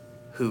lady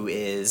who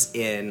is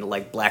in,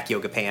 black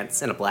yoga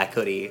pants and a black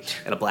hoodie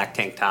and a black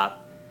tank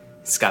top.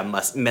 She's got a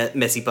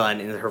messy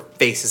bun, and her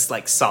face is,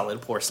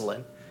 solid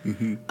porcelain.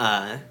 Mm-hmm.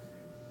 And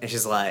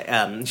she's like,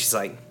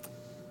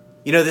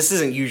 this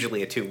isn't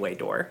usually a two-way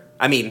door.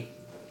 I mean,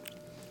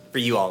 for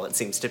you all, it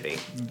seems to be.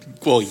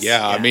 Well,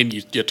 yeah. I mean,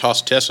 you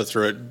toss Tessa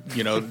through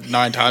it,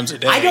 9 times a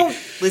day. I don't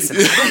go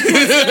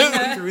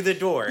through the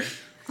door.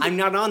 I'm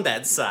not on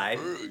that side.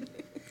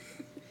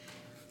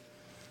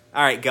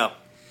 All right, go.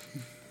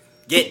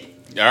 Get.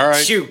 All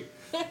right. Shoot.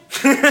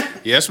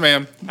 Yes,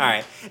 ma'am. All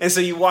right. And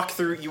so you walk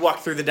through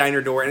the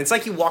diner door, and it's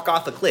like you walk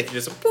off a cliff. You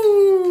just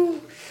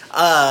woo.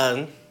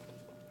 And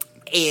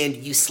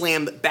you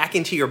slam back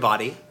into your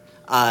body.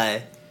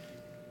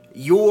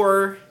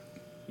 You're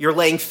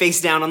laying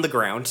face down on the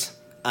ground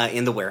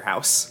in the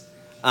warehouse.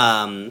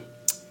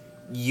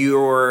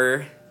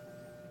 Your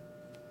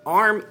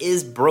arm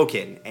is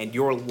broken, and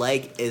your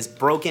leg is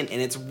broken,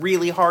 and it's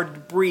really hard to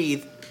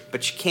breathe,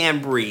 but you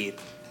can breathe.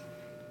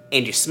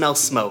 And you smell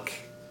smoke.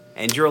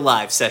 And you're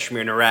alive,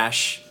 Seshmir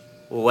Narash.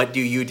 What do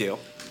you do?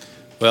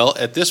 Well,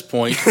 at this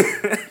point,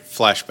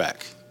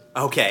 flashback.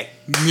 Okay.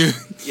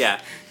 Yeah.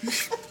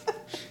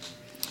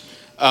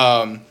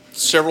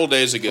 Several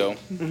days ago,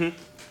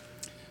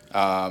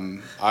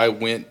 I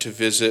went to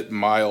visit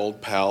my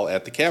old pal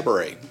at the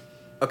cabaret.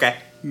 Okay.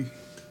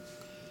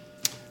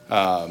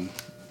 And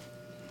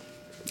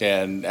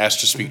asked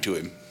to speak to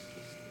him.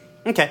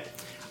 Okay.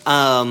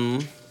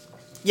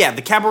 Yeah,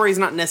 the cabaret's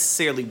not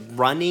necessarily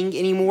running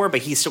anymore,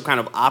 but he still kind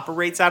of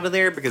operates out of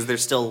there because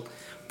there's still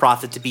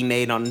profit to be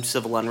made on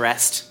civil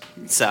unrest.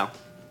 So,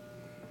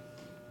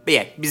 but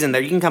yeah, he's in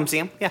there. You can come see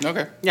him. Yeah.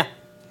 Okay. Yeah.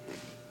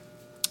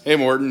 Hey,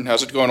 Morton.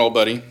 How's it going, old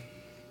buddy?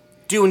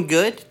 Doing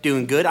good.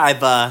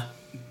 I've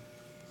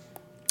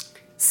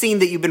seen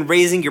that you've been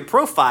raising your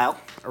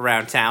profile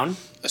around town.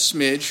 A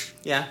smidge.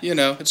 Yeah.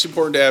 It's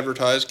important to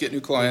advertise, get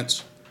new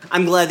clients.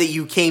 I'm glad that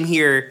you came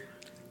here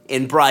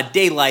in broad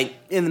daylight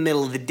in the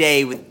middle of the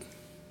day with,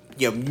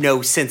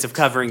 no sense of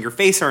covering your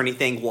face or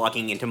anything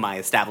walking into my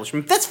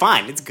establishment. That's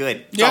fine. It's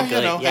good. It's all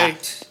good. Hey.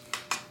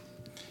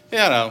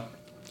 Yeah, I know.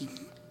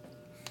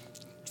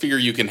 Figure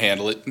you can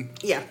handle it.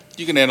 Yeah.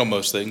 You can handle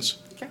most things.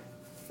 Okay.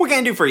 What can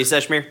I do for you,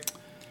 Seshmir?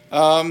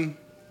 I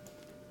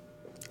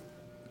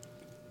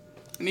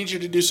need you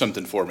to do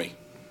something for me.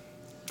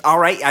 All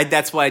right.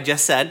 That's what I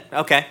just said.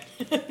 Okay.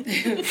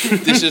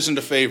 This isn't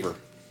a favor.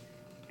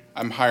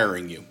 I'm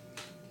hiring you.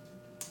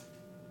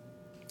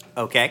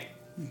 Okay.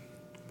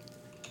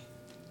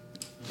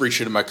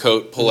 Reach into my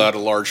coat, pull out a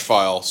large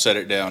file, set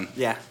it down.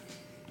 Yeah.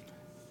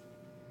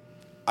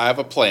 I have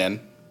a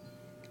plan.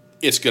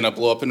 It's going to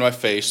blow up in my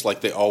face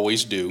like they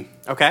always do.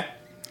 Okay.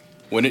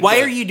 When it Why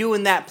does, are you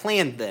doing that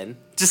plan then?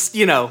 Just,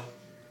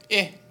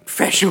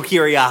 Professional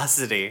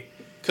curiosity.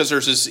 Because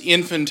there's this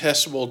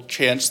infinitesimal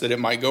chance that it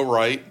might go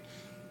right.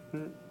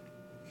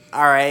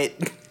 All right.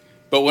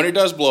 But when it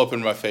does blow up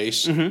in my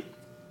face,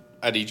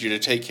 I need you to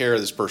take care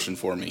of this person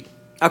for me.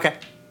 Okay.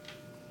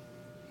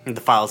 And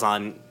the file's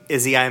on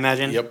Izzy, I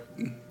imagine? Yep.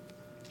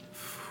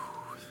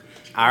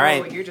 All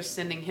right. Oh, you're just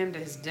sending him to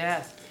his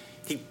death.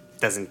 He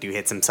doesn't do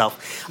hits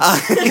himself.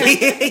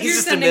 He's You're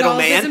just a sending all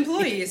of his middleman.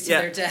 employees to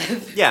Yeah. their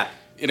death. Yeah.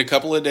 In a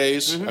couple of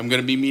days, I'm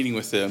going to be meeting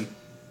with them.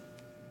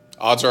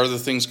 Odds are the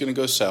thing's going to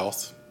go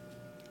south.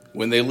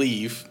 When they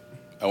leave,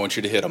 I want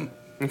you to hit them.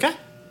 Okay.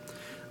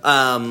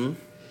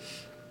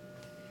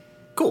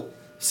 Cool.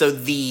 So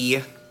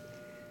the...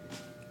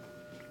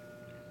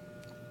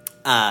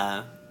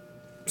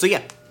 So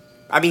yeah.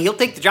 I mean, he'll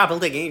take the job. He'll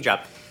take any job.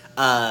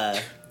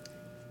 I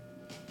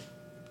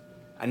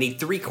need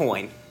 3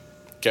 coin.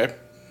 Okay?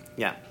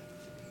 Yeah.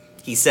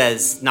 He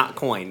says not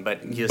coin,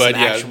 but just But an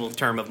yeah. actual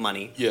term of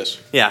money. Yes.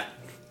 Yeah.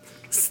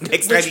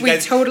 Next Which time we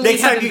totally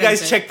next time haven't you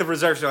guys mentioned. check the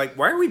reserves, you're like,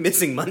 why are we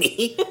missing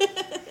money?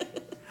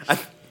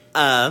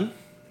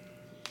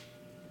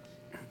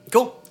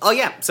 Cool. Oh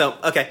yeah. So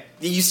okay,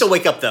 you still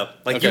wake up though.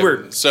 Like Okay. you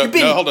were. So, you've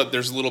been- no, hold up.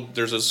 There's a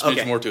smidge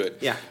Okay. more to it.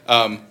 Yeah.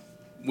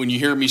 When you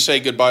hear me say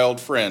goodbye, old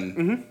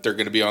friend, they're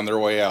going to be on their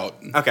way out.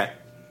 Okay.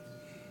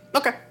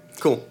 Okay.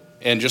 Cool.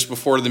 And just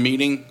before the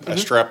meeting, I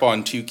strap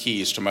on 2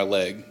 keys to my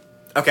leg.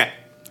 Okay.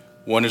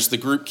 One is the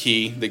group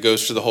key that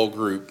goes to the whole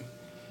group,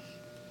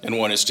 and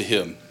one is to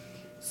him.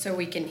 So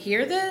we can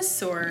hear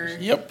this, or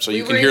Yep. So We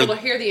you were can hear. able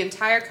to hear the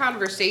entire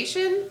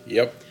conversation.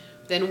 Yep.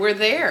 Then we're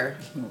there.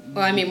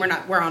 well, I mean,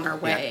 we're on our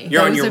way.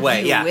 You're on Those your of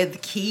way. you Yeah.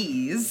 with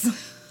keys.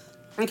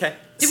 Okay.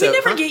 Did So- we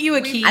never huh? get you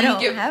a We- key? I don't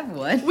Give- have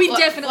one. We Fla-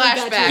 definitely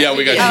got flashback. you. Yeah,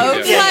 we got Oh,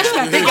 you. Yeah.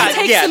 flashback. They I'll got-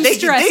 take yeah, some they-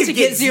 stress they to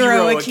get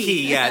zero a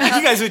key. Yeah.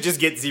 You guys would just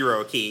get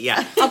 0 a key.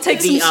 Yeah. I'll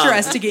take some The,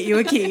 stress to get you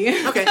a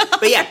key. Okay,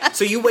 but yeah,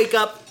 so you wake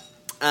up,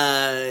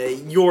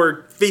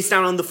 you're face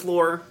down on the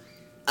floor,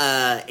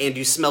 and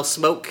you smell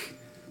smoke,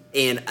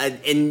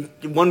 and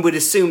one would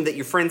assume that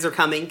your friends are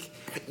coming.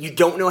 You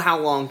don't know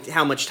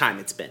how much time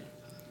it's been,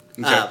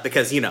 Okay.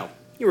 because you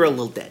were a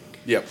little dead.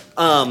 Yep.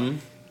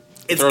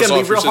 It's Throws gonna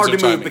off be your real hard to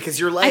sense of move timing. because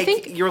your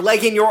think-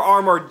 leg and your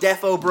arm are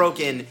defo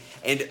broken,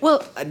 and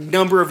Well- a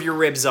number of your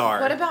ribs are.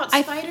 What about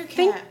I Spider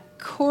think Cat?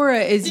 Cora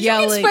is Did you get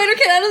yelling. Spider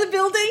Cat out of the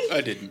building?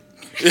 I didn't.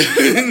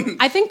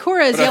 I think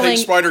Cora is But I yelling. think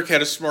Spider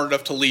Cat is smart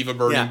enough to leave a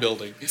burning Yeah.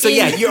 building. So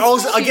yeah, you're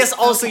also. I guess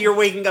also you're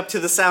waking up to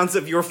the sounds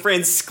of your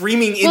friends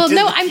screaming into. Well,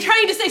 no, the I'm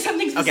trying to say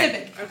something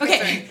specific. Okay, Okay,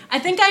 sorry. I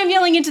think I am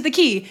yelling into the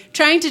key,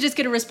 trying to just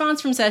get a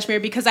response from Sashmir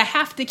because I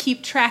have to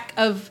keep track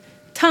of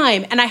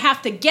time and I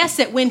have to guess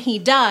it when he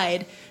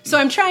died. So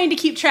I'm trying to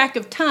keep track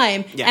of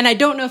time, Yeah. and I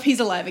don't know if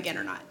he's alive again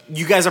or not.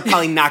 You guys are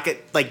probably not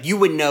you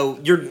would know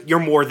you're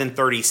more than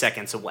 30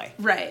 seconds away.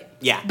 Right.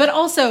 Yeah. But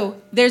also,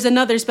 there's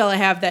another spell I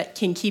have that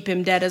can keep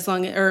him dead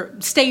or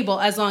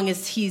stable as long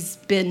as he's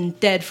been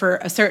dead for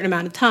a certain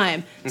amount of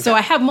time. So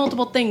I have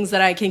multiple things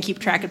that I can keep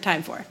track of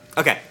time for.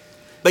 Okay.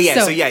 But yeah,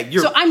 so yeah,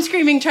 you're So I'm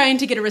screaming trying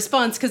to get a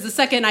response because the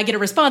second I get a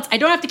response, I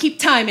don't have to keep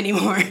time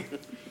anymore.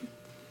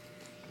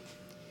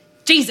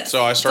 Jesus.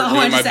 So I start That's all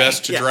doing my wanted to say.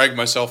 best to Yeah. drag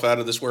myself out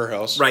of this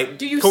warehouse. right.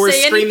 Do you Cora's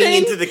say screaming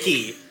anything? into the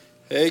key.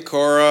 Hey,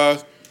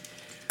 Cora.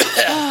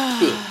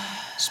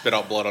 Spit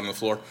out blood on the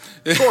floor.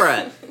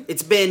 Cora,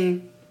 it's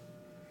been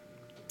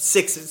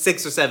 6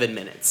 or 7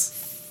 minutes.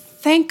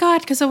 Thank God,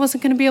 because I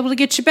wasn't going to be able to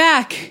get you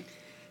back.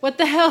 What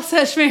the hell,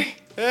 Sashmir?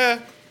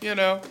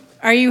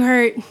 Are you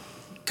hurt?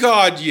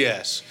 God,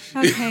 yes.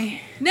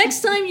 Okay.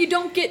 Next time you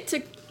don't get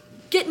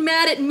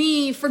mad at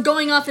me for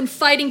going off and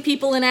fighting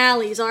people in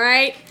alleys, all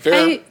right?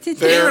 Fair.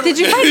 Fair. Did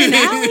you find an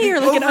alley or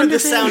like an Over the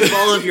underground? sound of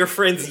all of your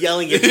friends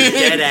yelling at your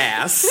dead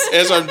ass.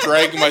 As I'm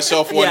dragging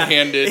myself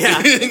one-handed.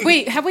 Yeah.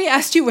 Wait, have we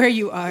asked you where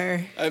you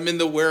are? I'm in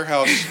the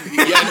warehouse.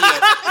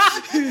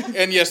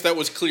 And yes, that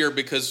was clear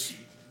because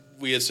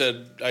I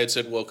had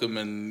said welcome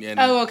and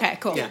Oh, okay,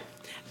 cool.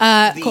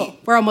 Yeah. Cool.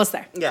 We're almost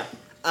there. Yeah.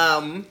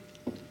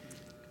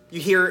 You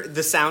hear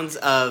the sounds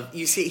of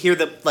hear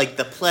the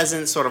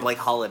pleasant sort of like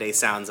holiday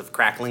sounds of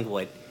crackling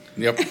wood.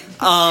 Yep.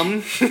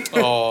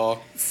 Aw.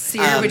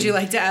 Seer, would you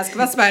like to ask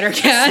about Spider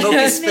Cat? Smoke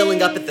is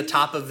filling up at the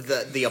top of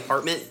the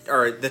apartment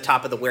or the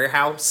top of the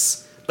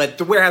warehouse, but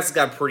the warehouse has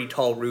got a pretty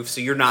tall roof, so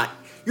you're not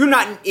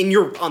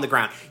you're on the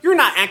ground. You're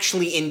not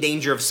actually in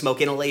danger of smoke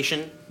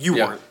inhalation. You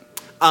Yeah.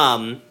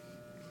 weren't.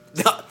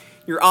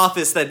 Your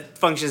office that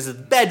functions as a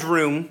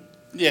bedroom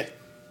Yeah.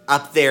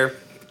 up there,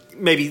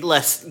 maybe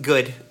less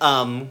good.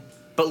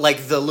 But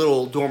like the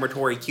little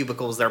dormitory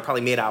cubicles that are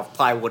probably made out of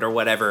plywood or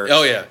whatever.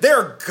 Oh, yeah.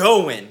 They're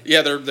going.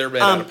 Yeah, they're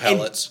made out of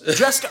pellets. And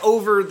just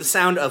over the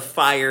sound of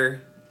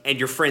fire and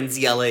your friends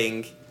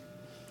yelling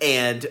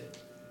and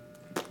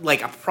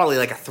probably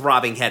a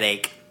throbbing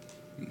headache,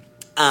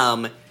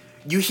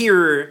 you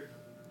hear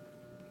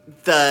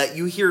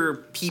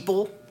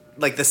people,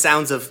 like the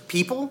sounds of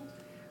people,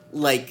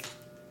 kind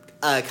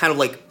of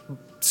like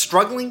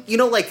struggling. You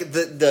know, like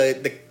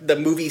the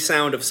movie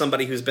sound of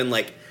somebody who's been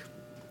like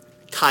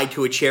tied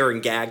to a chair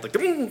and gagged, like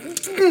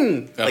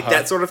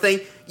that sort of thing.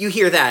 You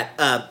hear that.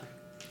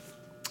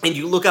 And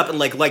you look up and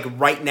like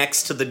right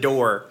next to the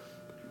door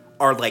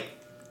are like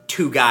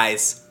two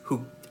guys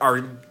who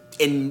are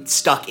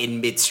stuck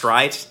in mid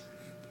stride.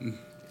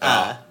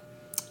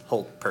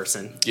 Hold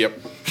person. Yep.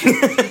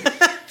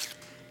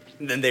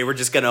 And then they were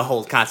just gonna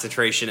hold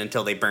concentration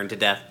until they burned to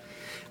death.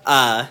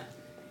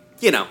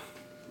 You know.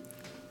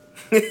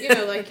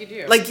 Like you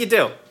do. Like you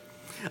do.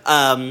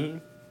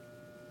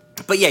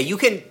 But yeah, you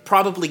can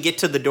probably get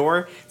to the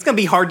door. It's gonna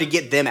be hard to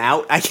get them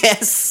out, I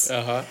guess.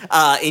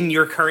 In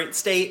your current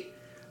state.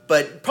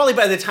 But probably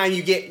by the time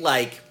you get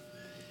like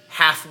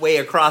halfway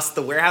across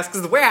the warehouse,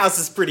 because the warehouse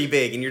is pretty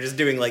big and you're just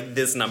doing like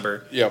this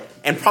number. Yep.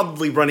 And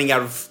probably running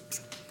out of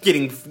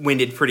getting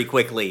winded pretty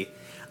quickly.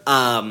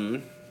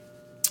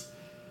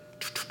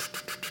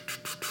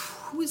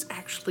 Who is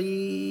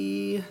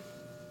actually...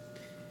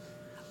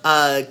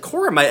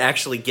 Cora might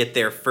actually get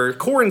there first.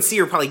 Cora and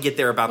Seer probably get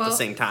there about the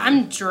same time.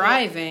 I'm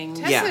driving.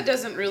 Tessa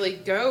doesn't really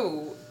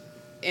go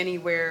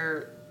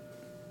anywhere.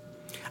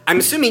 I'm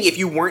assuming if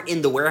you weren't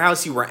in the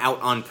warehouse, you were out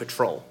on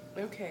patrol.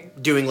 Okay.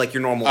 Doing like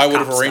your normal I would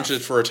have cop arranged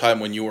stuff. it for a time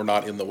when you were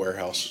not in the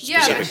warehouse. Yeah,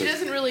 but she specifically.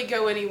 doesn't really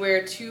go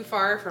anywhere too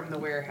far from the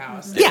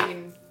warehouse. Yeah.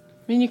 I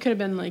mean, you could have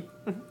been like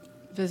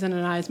visiting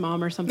I's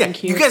mom or something Yeah,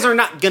 cute. you guys are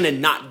not gonna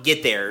not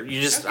get there. You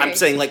just, I'm Okay.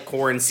 saying like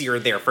Cora and Seer are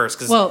there first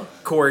because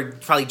Cora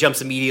probably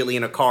jumps immediately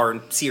in a car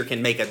and Seer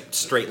can make a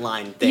straight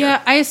line there.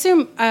 Yeah, I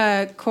assume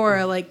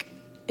Cora like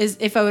is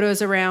if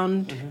Odo's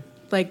around,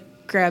 like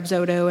grabs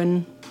Odo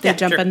and they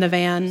jump in the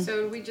van.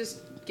 So we just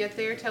get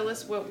there. Tell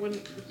us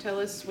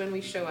when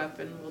we show up,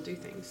 and we'll do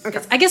things. Okay.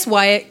 I guess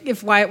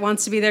if Wyatt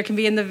wants to be there, can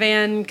be in the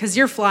van because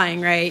you're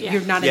flying, right? Yeah.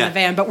 You're not in the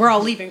van, but we're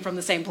all leaving from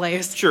the same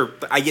place. Sure,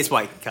 but I guess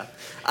why come.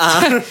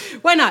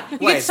 Why not? You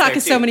get Wyatt's to talk there,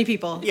 to so too. many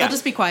people. Yeah. I'll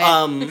just be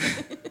quiet.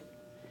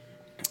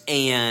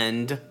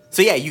 And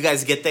so yeah, you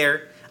guys get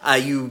there.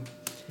 The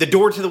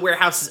door to the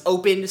warehouse is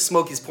open.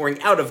 Smoke is pouring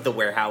out of the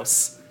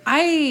warehouse.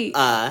 I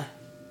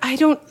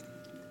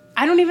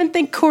don't even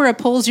think Cora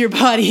pulls your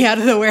body out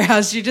of the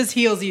warehouse. She just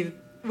heals you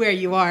where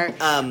you are.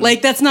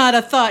 Like that's not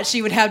a thought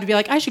she would have to be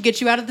like, I should get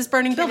you out of this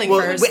burning building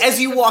first. As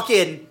you walk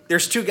in,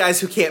 there's two guys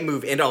who can't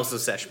move, and also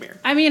Seshmir.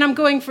 I mean, I'm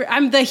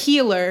the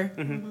healer.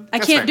 I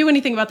That's can't fair. do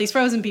anything about these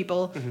frozen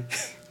people.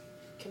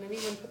 Can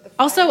anyone put the fire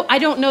Also, out? I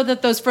don't know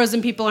that those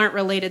frozen people aren't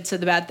related to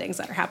the bad things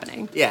that are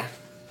happening. Yeah.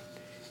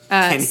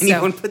 Can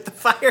anyone put the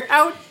fire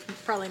out?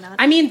 Probably not.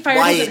 I mean, fire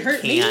Wyatt doesn't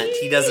hurt can't. me.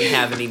 He doesn't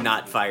have any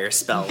not fire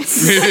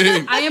spells.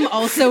 I am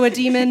also a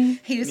demon,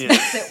 He just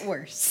makes it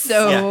worse.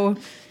 so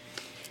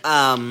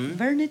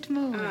Burn it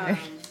more.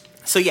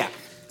 So yeah.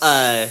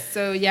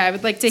 so yeah, I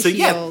would like to So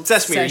yeah, heal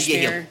Seshmir, you get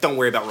Seshmir. healed. Don't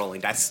worry about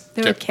rolling dice.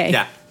 They're okay.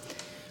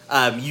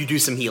 Yeah. You do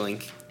some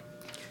healing.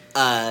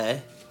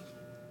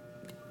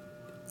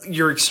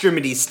 Your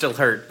extremities still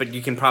hurt, but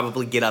you can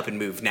probably get up and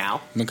move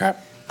now. Okay.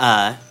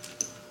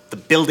 The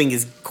building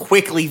is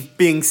quickly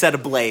being set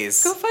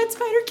ablaze. Go find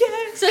Spider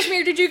Cat.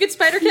 Seshmir, did you get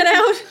Spider Cat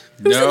out?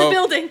 Who's in No. the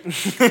building?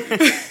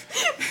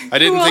 I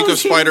didn't Who think of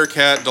else here? Spider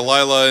Cat.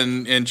 Delilah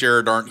and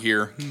Jared aren't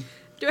here.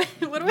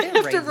 What do I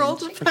have to roll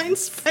to find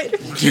Spider?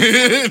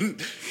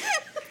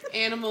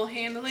 Animal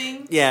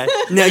handling. Yeah.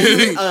 No,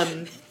 you,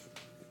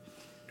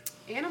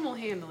 Animal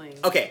handling.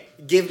 okay,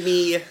 give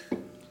me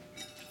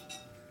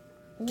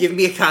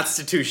a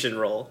Constitution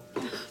roll.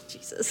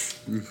 Jesus.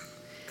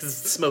 Because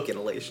it's smoke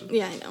inhalation.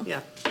 Yeah, I know.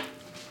 Yeah.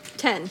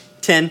 10.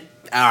 10.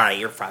 All right,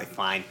 you're probably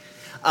fine.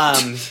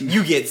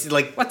 You get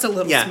like What's a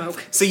little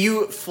smoke? So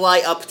you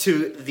fly up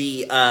to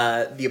the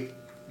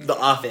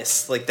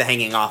office, like the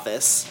hanging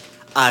office.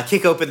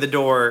 Kick open the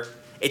door.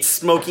 It's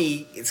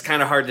smoky. It's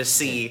kind of hard to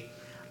see.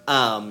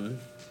 But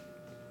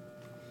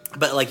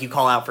like you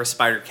call out for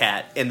Spider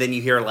Cat, and then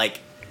you hear like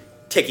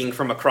ticking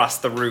from across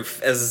the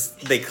roof as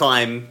they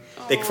climb.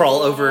 They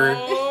crawl over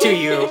to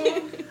you.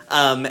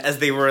 As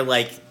they were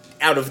like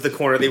out of the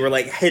corner, they were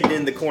like hidden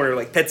in the corner,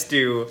 like pets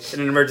do in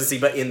an emergency,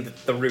 but in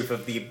the roof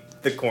of the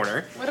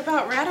corner. What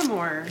about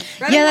Radamore?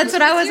 Yeah, that's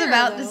what I was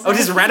about to say. Oh,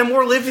 does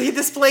Radamore live in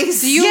this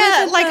place?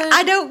 Yeah, like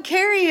I don't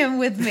carry him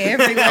with me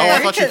everywhere. Oh, I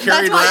thought you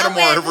carried That's why I Radamore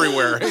went-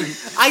 everywhere.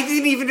 I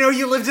didn't even know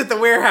you lived at the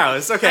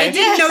warehouse. Okay. I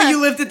didn't know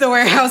you lived at the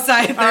warehouse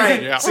either. All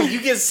right. Yeah. So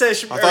you get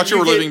Sesh. I thought you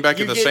were living back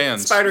in the get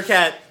sands. Spider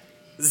Cat.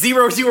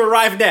 Zero, you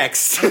arrive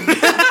next.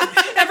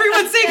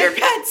 Everyone save your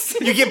pets.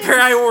 You get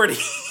priority.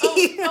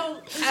 Is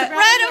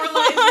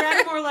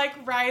Radamore like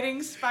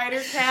riding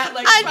Spider Cat?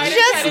 Like I Spider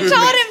just Cat is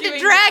taught him to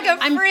doing drag that?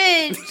 a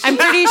fridge. I'm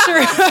pretty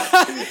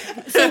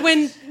sure. So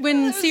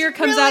when Seer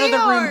comes out of the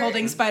room really hard.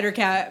 holding Spider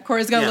Cat,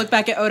 Cora's gonna Yeah. look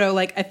back at Odo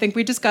like, I think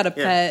we just got a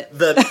pet.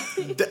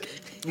 The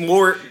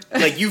more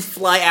like you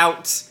fly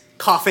out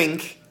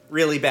coughing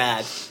really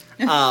bad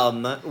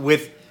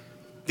with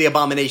the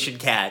abomination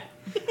cat.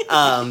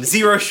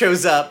 Zero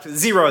shows up.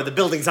 Zero, the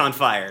building's on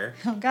fire.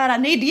 Oh God, I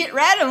need to get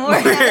Radamore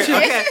out of here.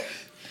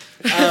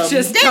 Okay.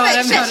 Just damn taught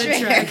it, him how to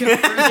Cheshire. drag a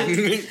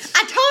fridge.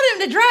 I taught him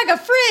to drag a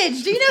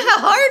fridge. Do you know how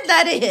hard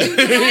that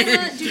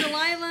is? Do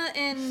Delilah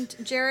and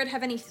Jared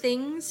have any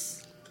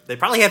things They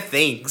probably have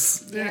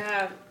things.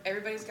 Yeah,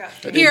 everybody's got.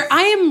 Here,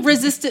 I am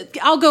resistant.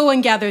 I'll go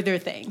and gather their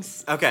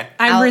things. Okay.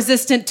 I'm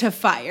resistant to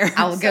fire.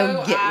 I'll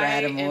go get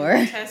And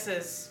Radamore.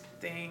 Tessa's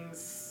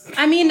things.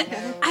 I mean,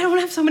 I don't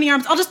have so many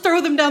arms. I'll just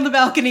throw them down the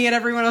balcony at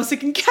everyone else who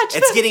can catch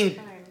them.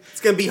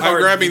 It's going to be hard.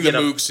 I'm grabbing to the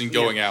get mooks and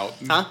going out.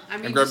 Huh?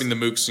 I'm grabbing the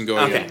mooks and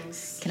going Okay. out.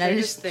 Can I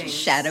just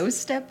shadow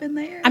step in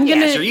there? I'm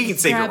gonna. Yeah, sure. You can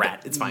save your grab-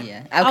 rat. It's fine. Yeah.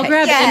 Okay. I'll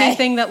grab Yay.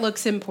 anything that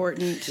looks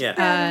important. Yeah.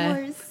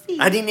 Radamore's seat.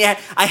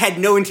 I had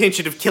no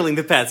intention of killing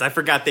the pets. I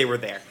forgot they were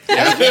there. So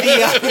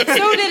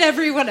did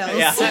everyone else.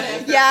 Yeah.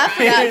 Yeah, I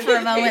forgot for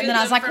a moment, and then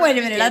I was them like, from wait a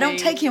the minute, I don't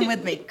beginning. take him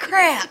with me.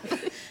 Crap.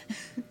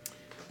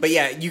 But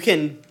yeah, you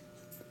can.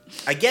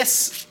 I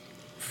guess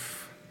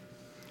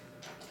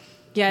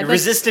Yeah. you're like-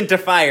 resistant to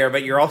fire,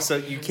 but you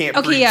can't.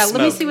 okay. breathe Yeah. smoke.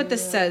 Let me see what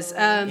this says.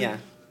 Yeah.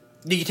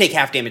 You take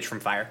half damage from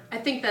fire. I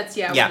think that's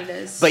what it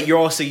is. But you're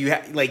also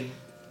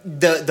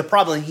the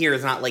problem here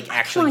is not like Come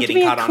actually on, getting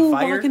give me caught a on cool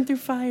fire. walking through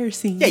fire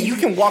scene. Yeah, you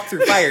can walk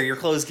through fire. Your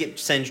clothes get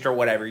singed or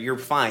whatever. You're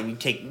fine. You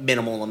take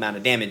minimal amount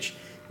of damage,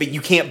 but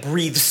you can't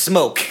breathe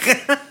smoke.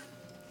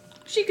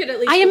 She could at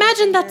least. I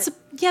imagine that's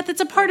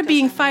that's a part of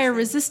being fire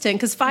resistant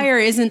because fire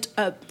isn't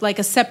like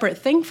a separate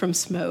thing from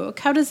smoke.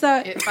 How does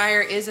that?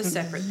 Fire is a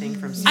separate thing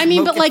from smoke. I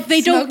mean, but like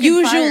they don't smoke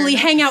and fire are usually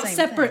not hang the out same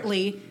thing.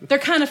 separately. They're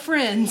kind of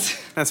friends.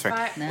 That's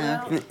fair.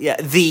 No. Yeah,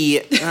 the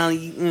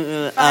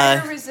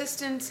Fire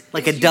resistant,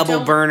 like is a you double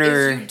don't-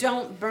 burner. is you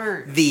don't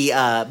burn.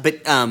 Yeah.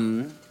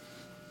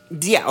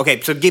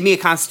 Okay, so give me a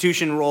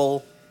Constitution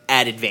roll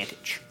at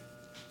advantage.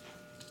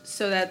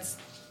 So that's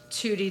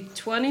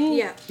 2d20.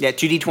 Yeah. Yeah,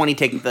 2d20.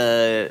 Take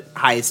the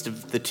highest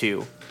of the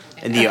two,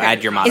 and you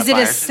add your Is modifier.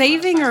 it a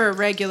saving or a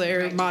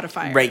regular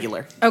modifier?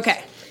 Regular.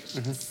 Okay.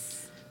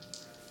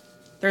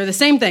 They're the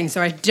same thing,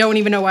 so I don't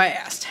even know why I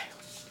asked.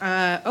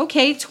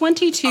 Okay,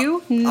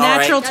 22,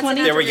 natural right.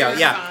 20. There we go.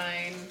 Yeah.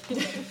 Fine.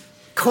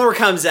 Core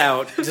comes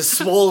out, just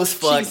swole as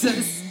fuck,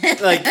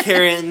 like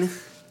carrying.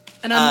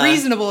 An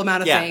unreasonable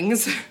amount of yeah.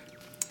 things.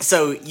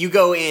 So you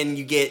go in,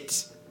 you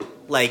get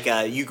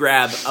you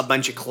grab a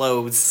bunch of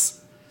clothes,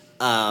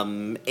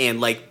 and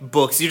like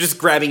books. You're just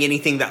grabbing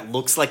anything that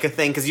looks like a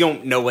thing because you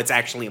don't know what's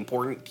actually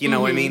important. You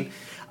know what I mean?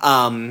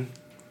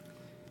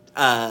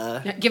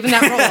 Yeah, given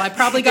that roll, I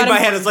probably got in my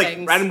head, it's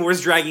important like things.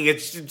 Radimore's dragging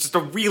just a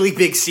really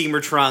big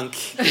steamer trunk.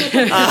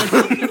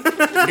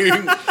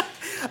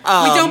 We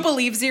don't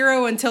believe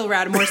Zero until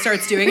Radamore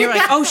starts doing it. We're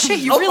like, oh shit,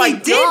 you Oh really my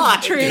did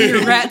God. train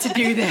your rat to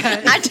do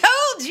that. I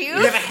told you.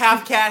 You have a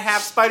half cat,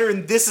 half spider,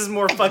 and this is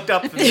more fucked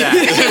up than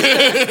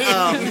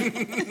that.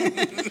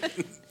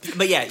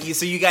 But yeah,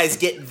 so you guys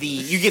get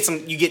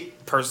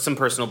some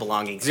personal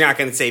belongings. You're not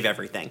going to save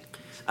everything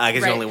because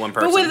you're only one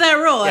person. But with that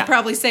roll, Yeah. I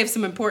probably saved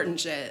some important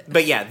shit.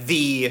 But yeah,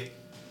 the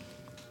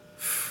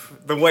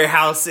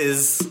warehouse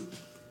is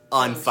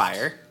on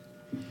fire.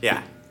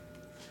 Yeah.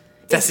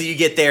 Tessa, you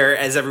get there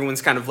as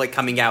everyone's kind of like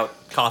coming out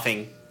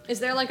coughing. Is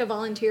there like a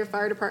volunteer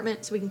fire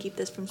department so we can keep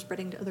this from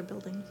spreading to other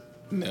buildings?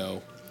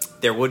 No.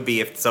 There would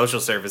be if social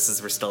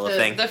services were still a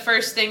thing. The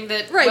first thing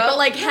that Right, well, but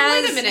like no,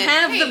 wait a minute.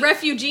 have Hey, the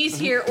refugees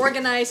here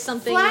organize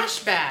something.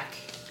 flashback.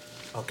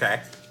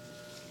 Okay.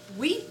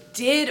 We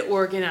did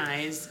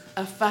organize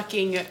a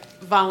fucking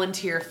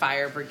volunteer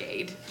fire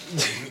brigade.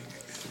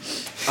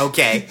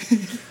 Okay.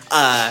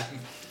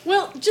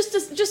 Well,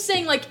 just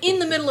saying, like in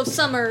the middle of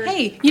summer.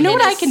 Hey, you know in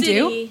what a I can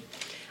do? city,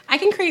 I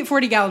can create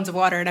 40 gallons of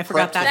water, and I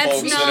forgot that.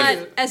 That's Instead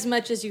not of- as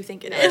much as you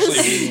think it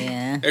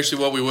is.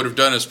 Actually, what we would have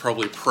done is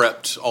probably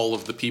prepped all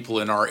of the people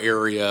in our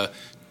area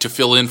to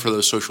fill in for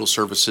those social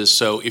services.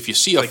 So if you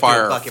see a Like do a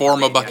fire, bucket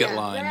form a brigade, bucket yeah.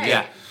 line. Right.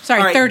 Yeah. Sorry,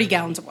 All right. 30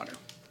 gallons of water.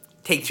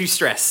 Take 2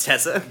 stress,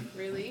 Tessa.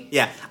 Really?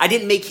 Yeah. I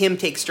didn't make him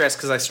take stress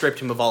because I stripped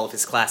him of all of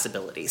his class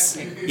abilities.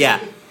 Yeah.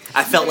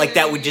 I felt like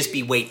that would just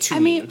be way too I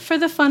mean, for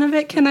the fun of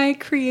it, can I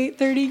create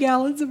 30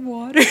 gallons of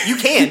water? You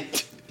can.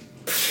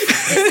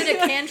 Is it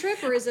a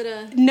cantrip or is it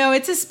a? No,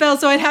 it's a spell,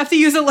 so I'd have to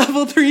use a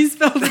level 3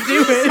 spell to do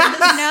it.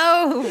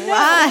 No,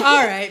 why?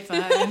 All right,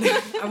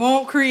 fine. I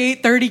won't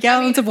create 30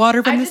 gallons of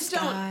water from I the just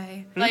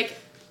sky. don't like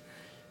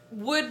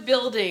wood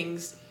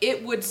buildings.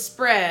 It would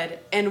spread,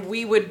 and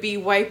we would be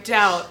wiped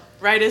out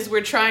right as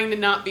we're trying to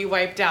not be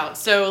wiped out.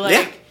 So like.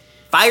 Yeah.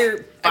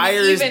 Fire I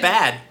mean, is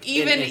bad.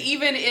 Even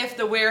if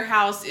the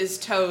warehouse is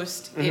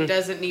toast, it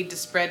doesn't need to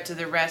spread to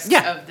the rest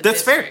Yeah, of the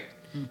that's fair. district.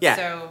 Yeah.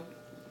 So,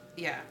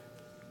 yeah.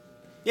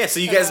 Yeah, so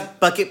you guys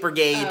bucket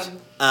brigade.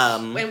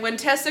 When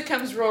Tessa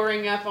comes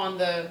roaring up on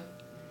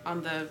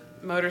the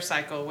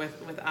motorcycle with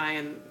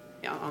I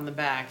on the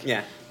back.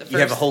 Yeah. the You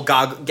have a first- whole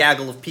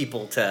gaggle of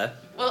people to.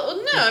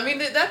 Well, no, I mean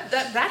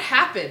that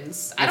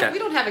happens. Okay. We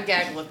don't have a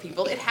gaggle of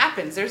people. It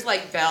happens. There's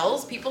like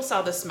bells. People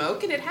saw the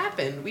smoke, and it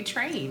happened. We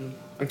train.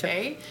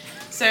 Okay.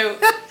 So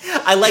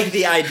I like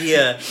the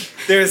idea.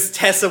 There's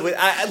Tessa with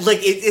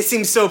it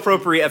seems so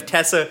appropriate of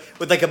Tessa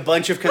with like a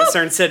bunch of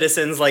concerned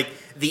citizens like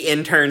The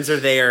interns are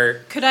there.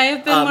 Could I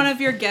have been one of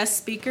your guest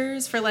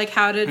speakers for like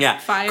how to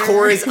fire?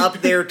 Cora's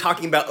up there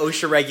talking about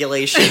OSHA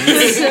regulations.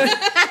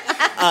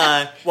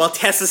 While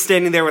Tessa's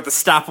standing there with a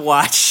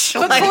stopwatch.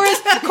 But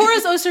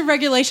Cora's OSHA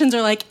regulations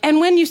are like, and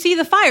when you see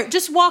the fire,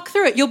 just walk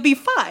through it. You'll be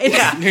fine.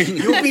 Yeah,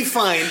 you'll be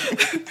fine.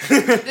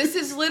 This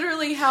is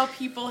literally how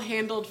people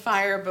handled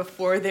fire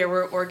before there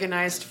were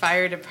organized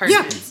fire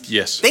departments.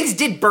 Yeah. Yes. Things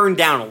did burn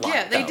down a lot.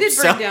 Yeah, they did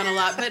burn down a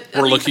lot. But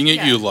We're looking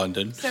at you,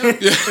 London. So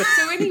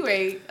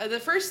anyway, the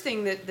first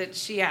thing that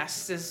she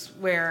asks is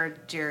where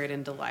Jared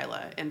and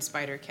Delilah and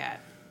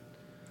Spider-Cat.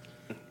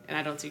 And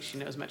I don't think she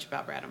knows much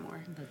about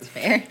Rattamore. That's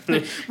fair.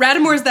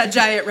 Ratimore's that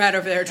giant rat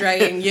over there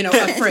dragging, a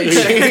fridge.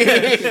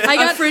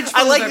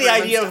 I like the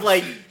idea of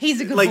like he's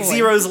a good like boy.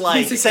 Zero's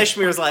like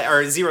Seshmir's like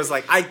or Zero's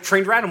like I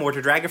trained Rattamore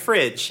to drag a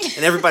fridge,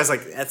 and everybody's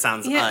like that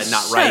sounds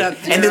not right. Up,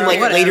 and then like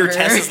whatever. later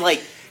Tessa's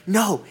like,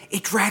 no,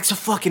 it drags a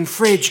fucking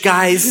fridge,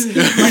 guys.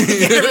 Like,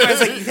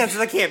 everybody's like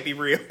that can't be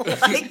real.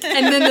 Like,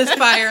 and then this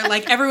fire,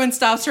 like everyone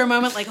stops for a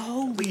moment, like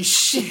holy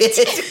shit.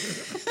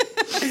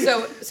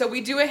 So we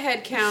do a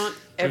head count.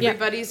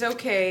 Everybody's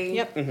okay.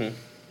 Yep.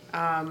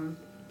 Mm-hmm.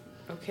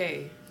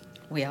 Okay.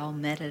 We all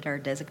met at our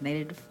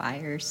designated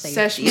fire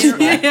safety.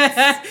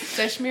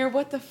 Seshmir,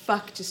 what the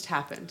fuck just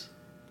happened?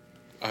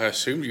 I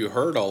assumed you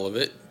heard all of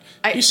it.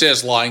 I- He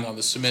says lying on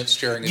the cement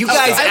staring at You the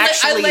guys sky.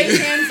 actually- I laid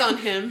hands on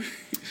him.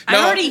 I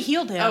already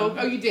healed him.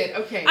 Oh, you did?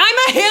 Okay. I'm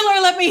a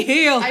healer, let me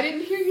heal. I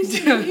didn't hear you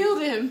say you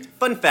healed him.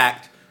 Fun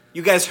fact: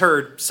 you guys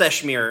heard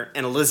Seshmir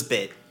and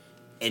Elizabet,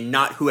 and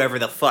not whoever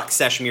the fuck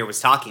Seshmir was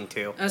talking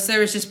to. Oh, so there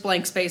was just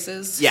blank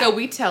spaces. Yeah. So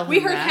we tell him We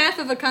heard that. half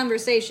of a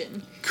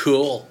conversation.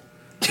 Cool.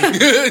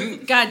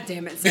 God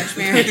damn it,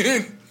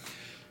 Seshmir.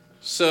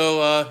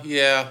 So,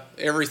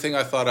 everything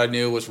I thought I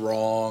knew was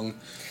wrong.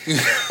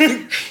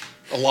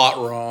 A lot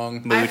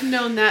wrong. I've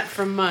known that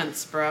for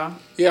months, bro.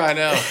 Yeah, I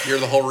know. You're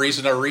the whole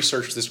reason I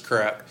researched this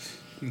crap.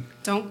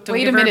 Don't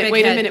Wait give a her minute, big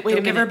wait a head. minute, wait a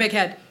Don't give her a minute. big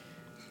head.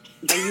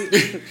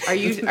 Are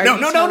you No.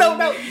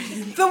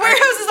 The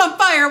warehouse is on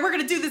fire. We're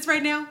gonna do this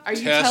right now. Are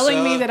you Tessa,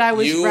 telling me that I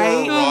was you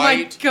right? were Oh my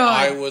right.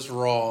 God. I was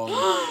wrong.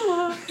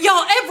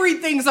 Y'all,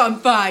 everything's on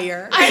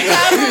fire. I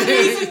have a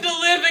reason to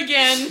live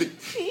again.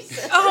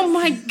 Oh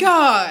my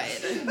God.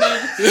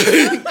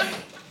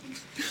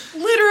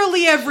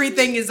 Literally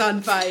everything is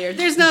on fire.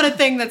 There's not a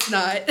thing that's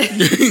not.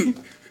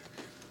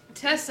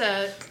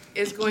 Tessa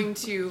is going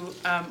to,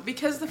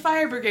 because the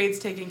fire brigade's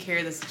taking care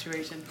of the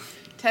situation,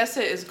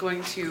 Tessa is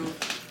going to...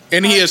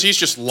 And he's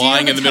just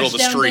lying have in a the middle of the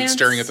touchdown street dance?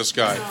 staring at the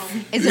sky.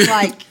 Is it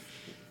like?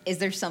 Is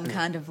there some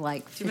kind of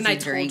like When I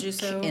fizzy told drink you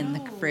so. in the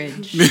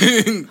fridge?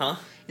 Huh?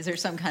 Is there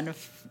some kind of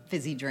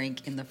fizzy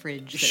drink in the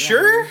fridge? that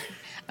Sure.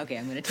 Okay,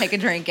 I'm gonna take a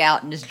drink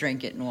out and just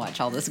drink it and watch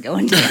all this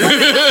going down.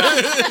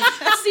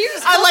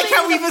 I like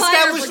how we've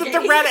established that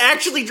the rat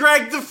actually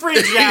dragged the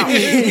fridge out.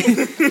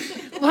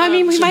 Well, I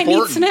mean, we might need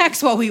important.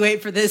 snacks while we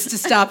wait for this to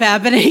stop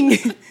happening.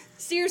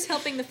 Sears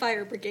helping the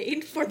fire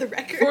brigade, for the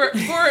record.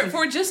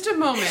 For just a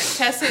moment,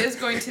 Tessa is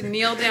going to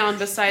kneel down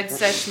beside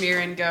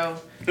Seshmir and go,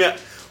 Yeah.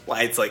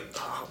 Why it's like,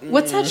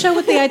 What's that show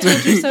with the I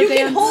told you so You dance?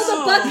 can hold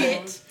a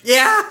bucket.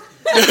 yeah.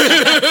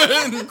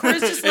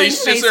 Cora's just And laying he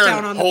sits face there down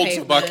and on holds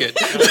the the pavement.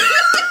 bucket.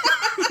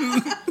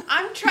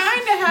 I'm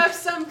trying to have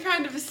some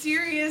kind of a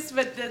serious,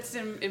 but that's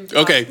impossible.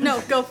 Okay.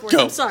 No, go for it. Go.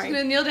 I'm I'm sorry.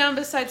 going to kneel down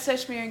beside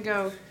Seshmir and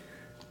go,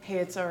 hey,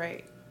 it's all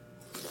right.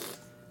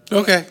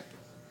 Okay.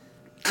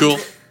 Cool.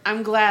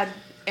 I'm glad,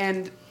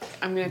 and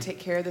I'm going to take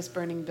care of this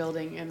burning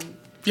building. And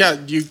Yeah,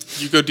 you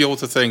go deal with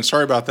the thing.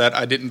 Sorry about that.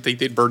 I didn't think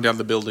they'd burn down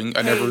the building.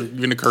 I never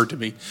even occurred to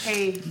me.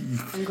 hey,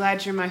 I'm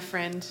glad you're my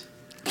friend.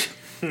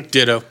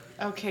 Ditto.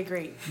 Okay,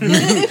 great.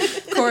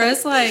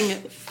 Cora's lying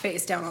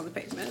face down on the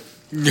pavement.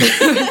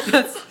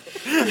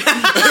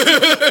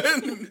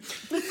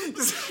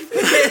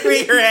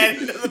 Bury your head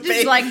into the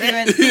Just like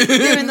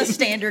doing the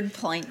standard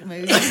plank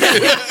move.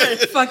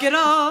 Fuck it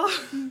all.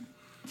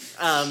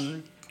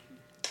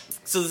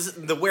 So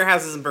the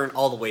warehouse isn't burned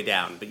all the way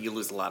down, but you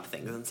lose a lot of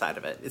things inside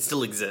of it. It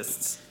still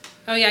exists.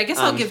 Oh yeah, I guess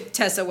I'll give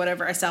Tessa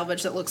whatever I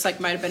salvaged that looks like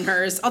might have been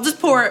hers. I'll just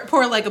pour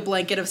like a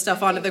blanket of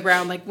stuff onto the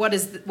ground. Like, what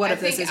if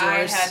this is I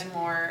yours? had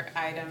more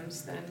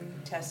items than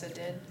Tessa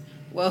did.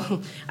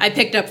 Well, I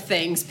picked up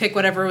things. Pick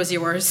whatever was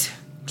yours.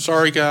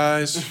 Sorry,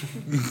 guys.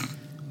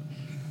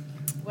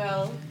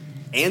 Well,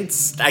 And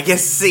I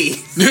guess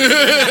C.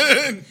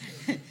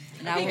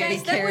 And I Hey will guys,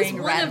 be that was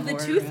carrying one of the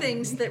Ratmore two around.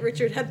 things that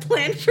Richard had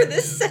planned for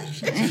this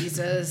session.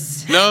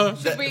 Jesus. No.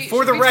 should we, For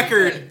should the we take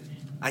record,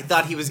 I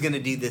thought he was going to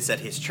do this at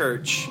his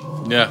church.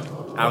 Yeah.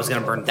 I was going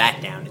to burn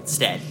that down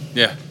instead.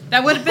 Yeah.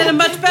 That would have been a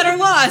much better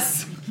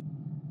loss.